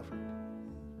discovered.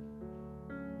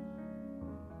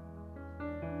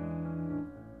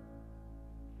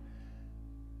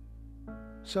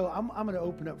 So I'm going to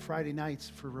open up Friday nights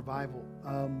for revival.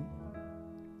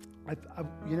 I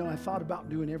thought about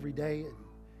doing every day,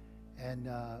 and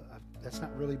that's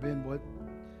not really been what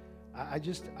I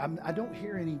don't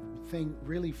hear anything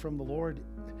really from the Lord.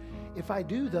 If I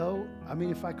do, though,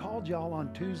 if I called y'all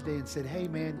on Tuesday and said, "Hey,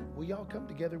 man, will y'all come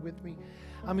together with me?"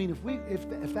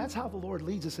 If that's how the Lord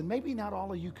leads us, and maybe not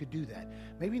all of you could do that.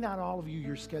 Maybe not all of you,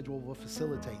 your schedule will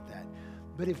facilitate that.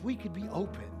 But if we could be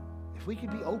open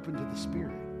to the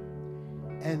Spirit,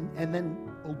 and then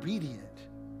obedient,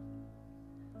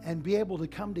 and be able to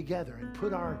come together and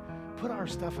put our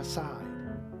stuff aside.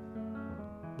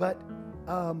 But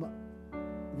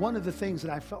one of the things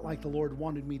that I felt like the Lord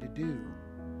wanted me to do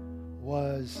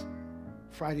was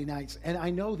Friday nights. And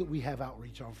I know that we have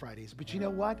outreach on Fridays, but you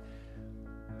know what?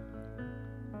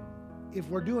 If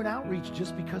we're doing outreach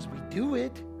just because we do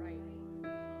it, Right.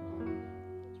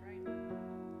 That's right.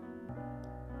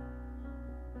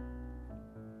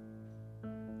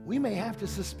 we may have to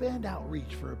suspend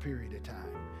outreach for a period of time.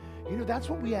 You know, that's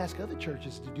what we ask other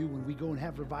churches to do when we go and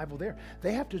have revival there.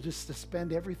 They have to just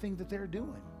suspend everything that they're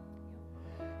doing.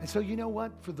 And so you know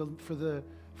what? For the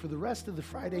rest of the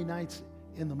Friday nights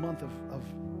in the month of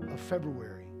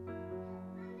February,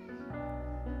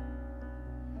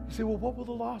 you say, well, what will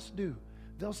the lost do?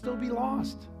 They'll still be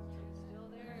lost. Still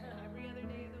there every other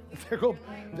day of the week.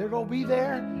 They're going to be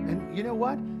there. And you know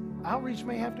what? Outreach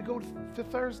may have to go to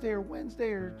Thursday or Wednesday,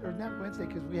 or not Wednesday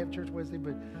because we have church Wednesday,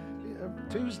 but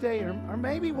Tuesday or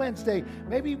maybe Wednesday.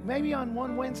 Maybe on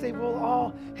one Wednesday we'll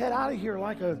all head out of here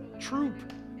like a troop,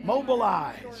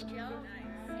 mobilized.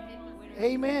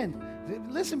 Amen.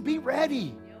 Listen, be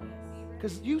ready,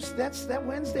 because that's that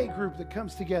Wednesday group that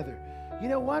comes together. You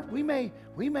know what? We may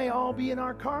all be in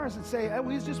our cars and say,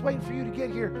 we was just waiting for you to get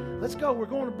here. Let's go. We're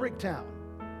going to Bricktown.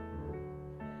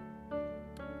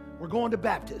 We're going to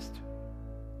Baptist.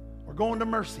 We're going to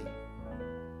Mercy.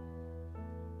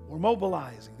 We're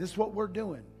mobilizing. This is what we're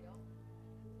doing.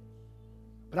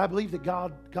 But I believe that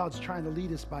God's trying to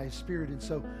lead us by His Spirit, and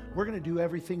so we're going to do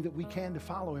everything that we can to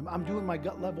follow Him. I'm doing my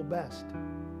gut level best.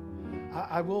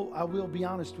 I will be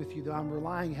honest with you, though. I'm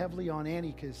relying heavily on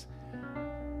Annie because,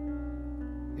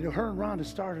 you know, her and Rhonda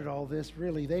started all this.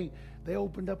 Really, they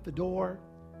opened up the door,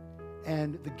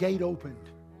 and the gate opened.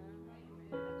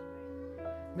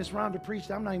 Miss Rhonda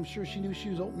preached. I'm not even sure she knew she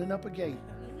was opening up a gate.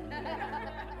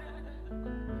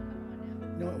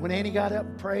 You know, when Annie got up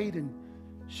and prayed and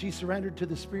she surrendered to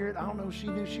the Spirit, I don't know if she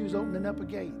knew she was opening up a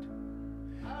gate.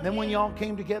 And then when y'all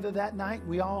came together that night,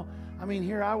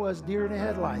 here I was, deer in a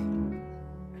headlight.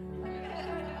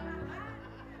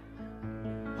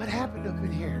 What happened up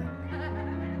in here?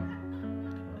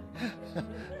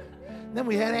 Then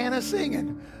we had Anna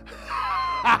singing.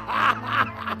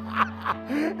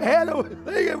 Anna was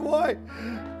singing, boy.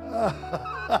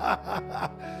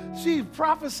 She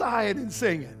prophesying and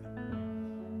singing.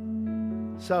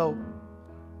 So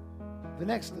the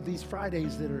next of these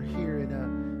Fridays that are here,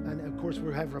 and of course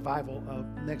we'll have revival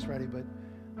next Friday, but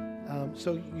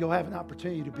so you'll have an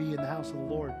opportunity to be in the house of the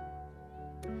Lord.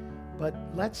 But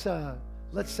let's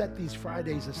set these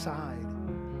Fridays aside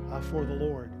for the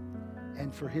Lord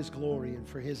and for His glory and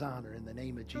for His honor in the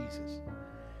name of Jesus.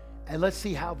 And let's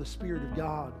see how the Spirit of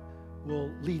God will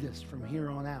lead us from here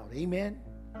on out. Amen?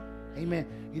 Amen.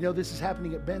 You know, this is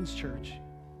happening at Ben's church.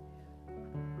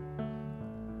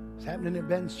 It's happening at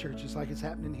Ben's church just like it's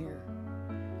happening here.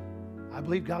 I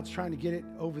believe God's trying to get it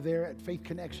over there at Faith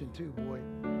Connection too, boy.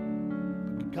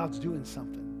 But God's doing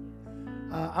something.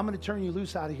 I'm going to turn you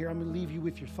loose out of here. I'm going to leave you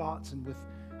with your thoughts and with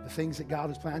the things that God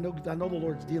has planned. I know the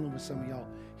Lord's dealing with some of y'all.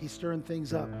 He's stirring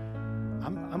things up.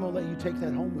 I'm going to let you take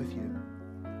that home with you.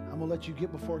 I'm going to let you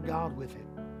get before God with it.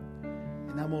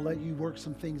 And I'm going to let you work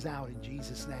some things out in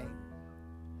Jesus' name.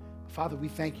 Father, we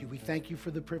thank you. We thank you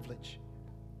for the privilege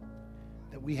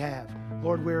that we have.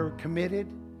 Lord, we're committed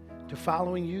to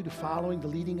following you, to following the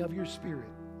leading of your Spirit.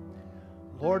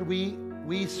 Lord, we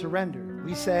surrender.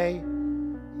 We say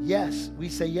yes. We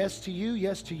say yes to you,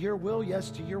 yes to your will, yes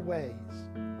to your ways.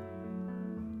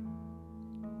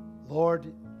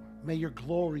 Lord, may your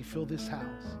glory fill this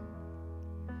house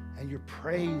and your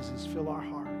praises fill our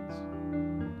hearts.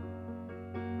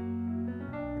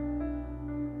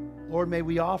 Lord, may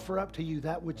we offer up to you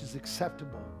that which is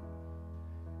acceptable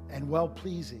and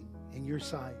well-pleasing in your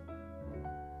sight.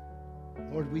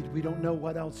 Lord, we don't know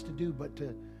what else to do but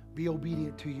to be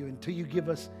obedient to you. Until you give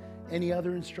us any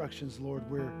other instructions, Lord,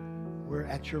 we're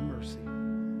at your mercy.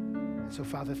 And so,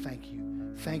 Father, thank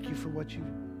you. Thank you for what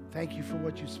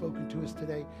you've spoken to us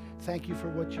today. Thank you for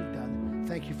what you've done.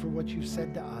 Thank you for what you've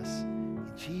said to us.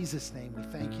 In Jesus' name, we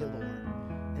thank you, Lord.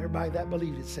 Everybody that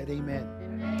believed it said amen.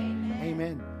 Amen.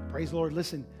 Amen. Praise the Lord.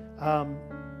 Listen,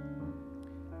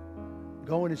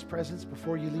 go in His presence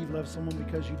before you leave. Love someone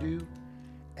because you do.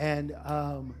 And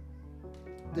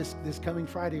this coming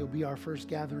Friday will be our first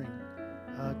gathering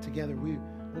together.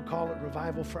 We'll call it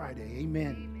Revival Friday.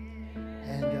 Amen.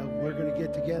 And we're going to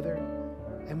get together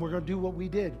and we're going to do what we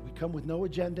did. We come with no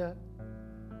agenda,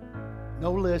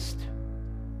 no list.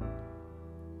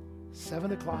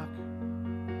 7 o'clock.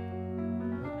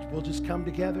 We'll just come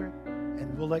together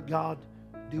and we'll let God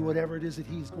do whatever it is that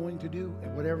He's going to do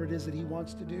and whatever it is that He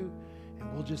wants to do.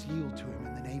 And we'll just yield to Him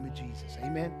in the name of Jesus.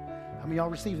 Amen. How many of y'all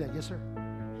receive that? Yes, sir.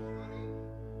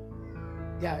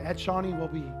 Yeah, at Shawnee we'll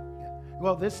be. Yeah.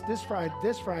 Well, this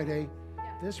Friday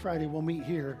we'll meet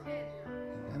here,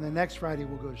 and then next Friday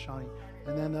we'll go to Shawnee,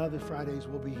 and then the other Fridays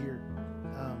we'll be here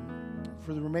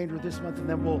for the remainder of this month, and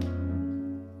then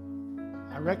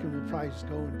I reckon we'll probably just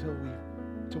go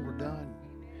until we're done,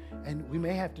 and we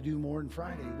may have to do more than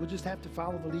Friday. We'll just have to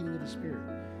follow the leading of the Spirit,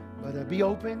 but be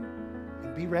open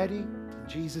and be ready in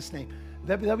Jesus' name.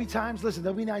 There'll be times, listen,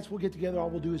 there'll be nights we'll get together, all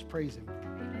we'll do is praise Him.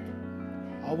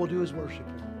 All we'll do is worship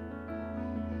Him.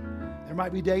 There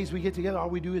might be days we get together, all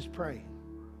we do is pray.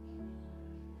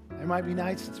 There might be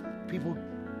nights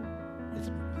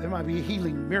there might be a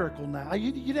healing miracle now.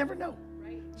 You never know.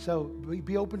 So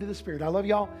be open to the Spirit. I love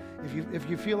y'all. If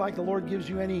you feel like the Lord gives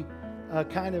you any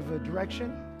kind of a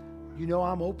direction, you know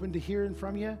I'm open to hearing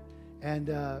from you and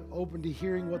open to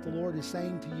hearing what the Lord is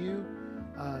saying to you.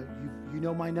 You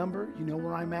know my number. You know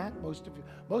where I'm at. Most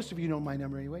of you know my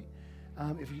number anyway.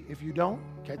 If you don't,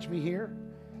 catch me here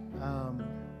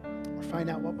or find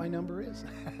out what my number is.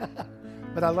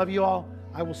 But I love you all.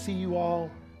 I will see you all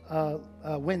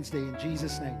Wednesday in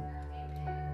Jesus' name.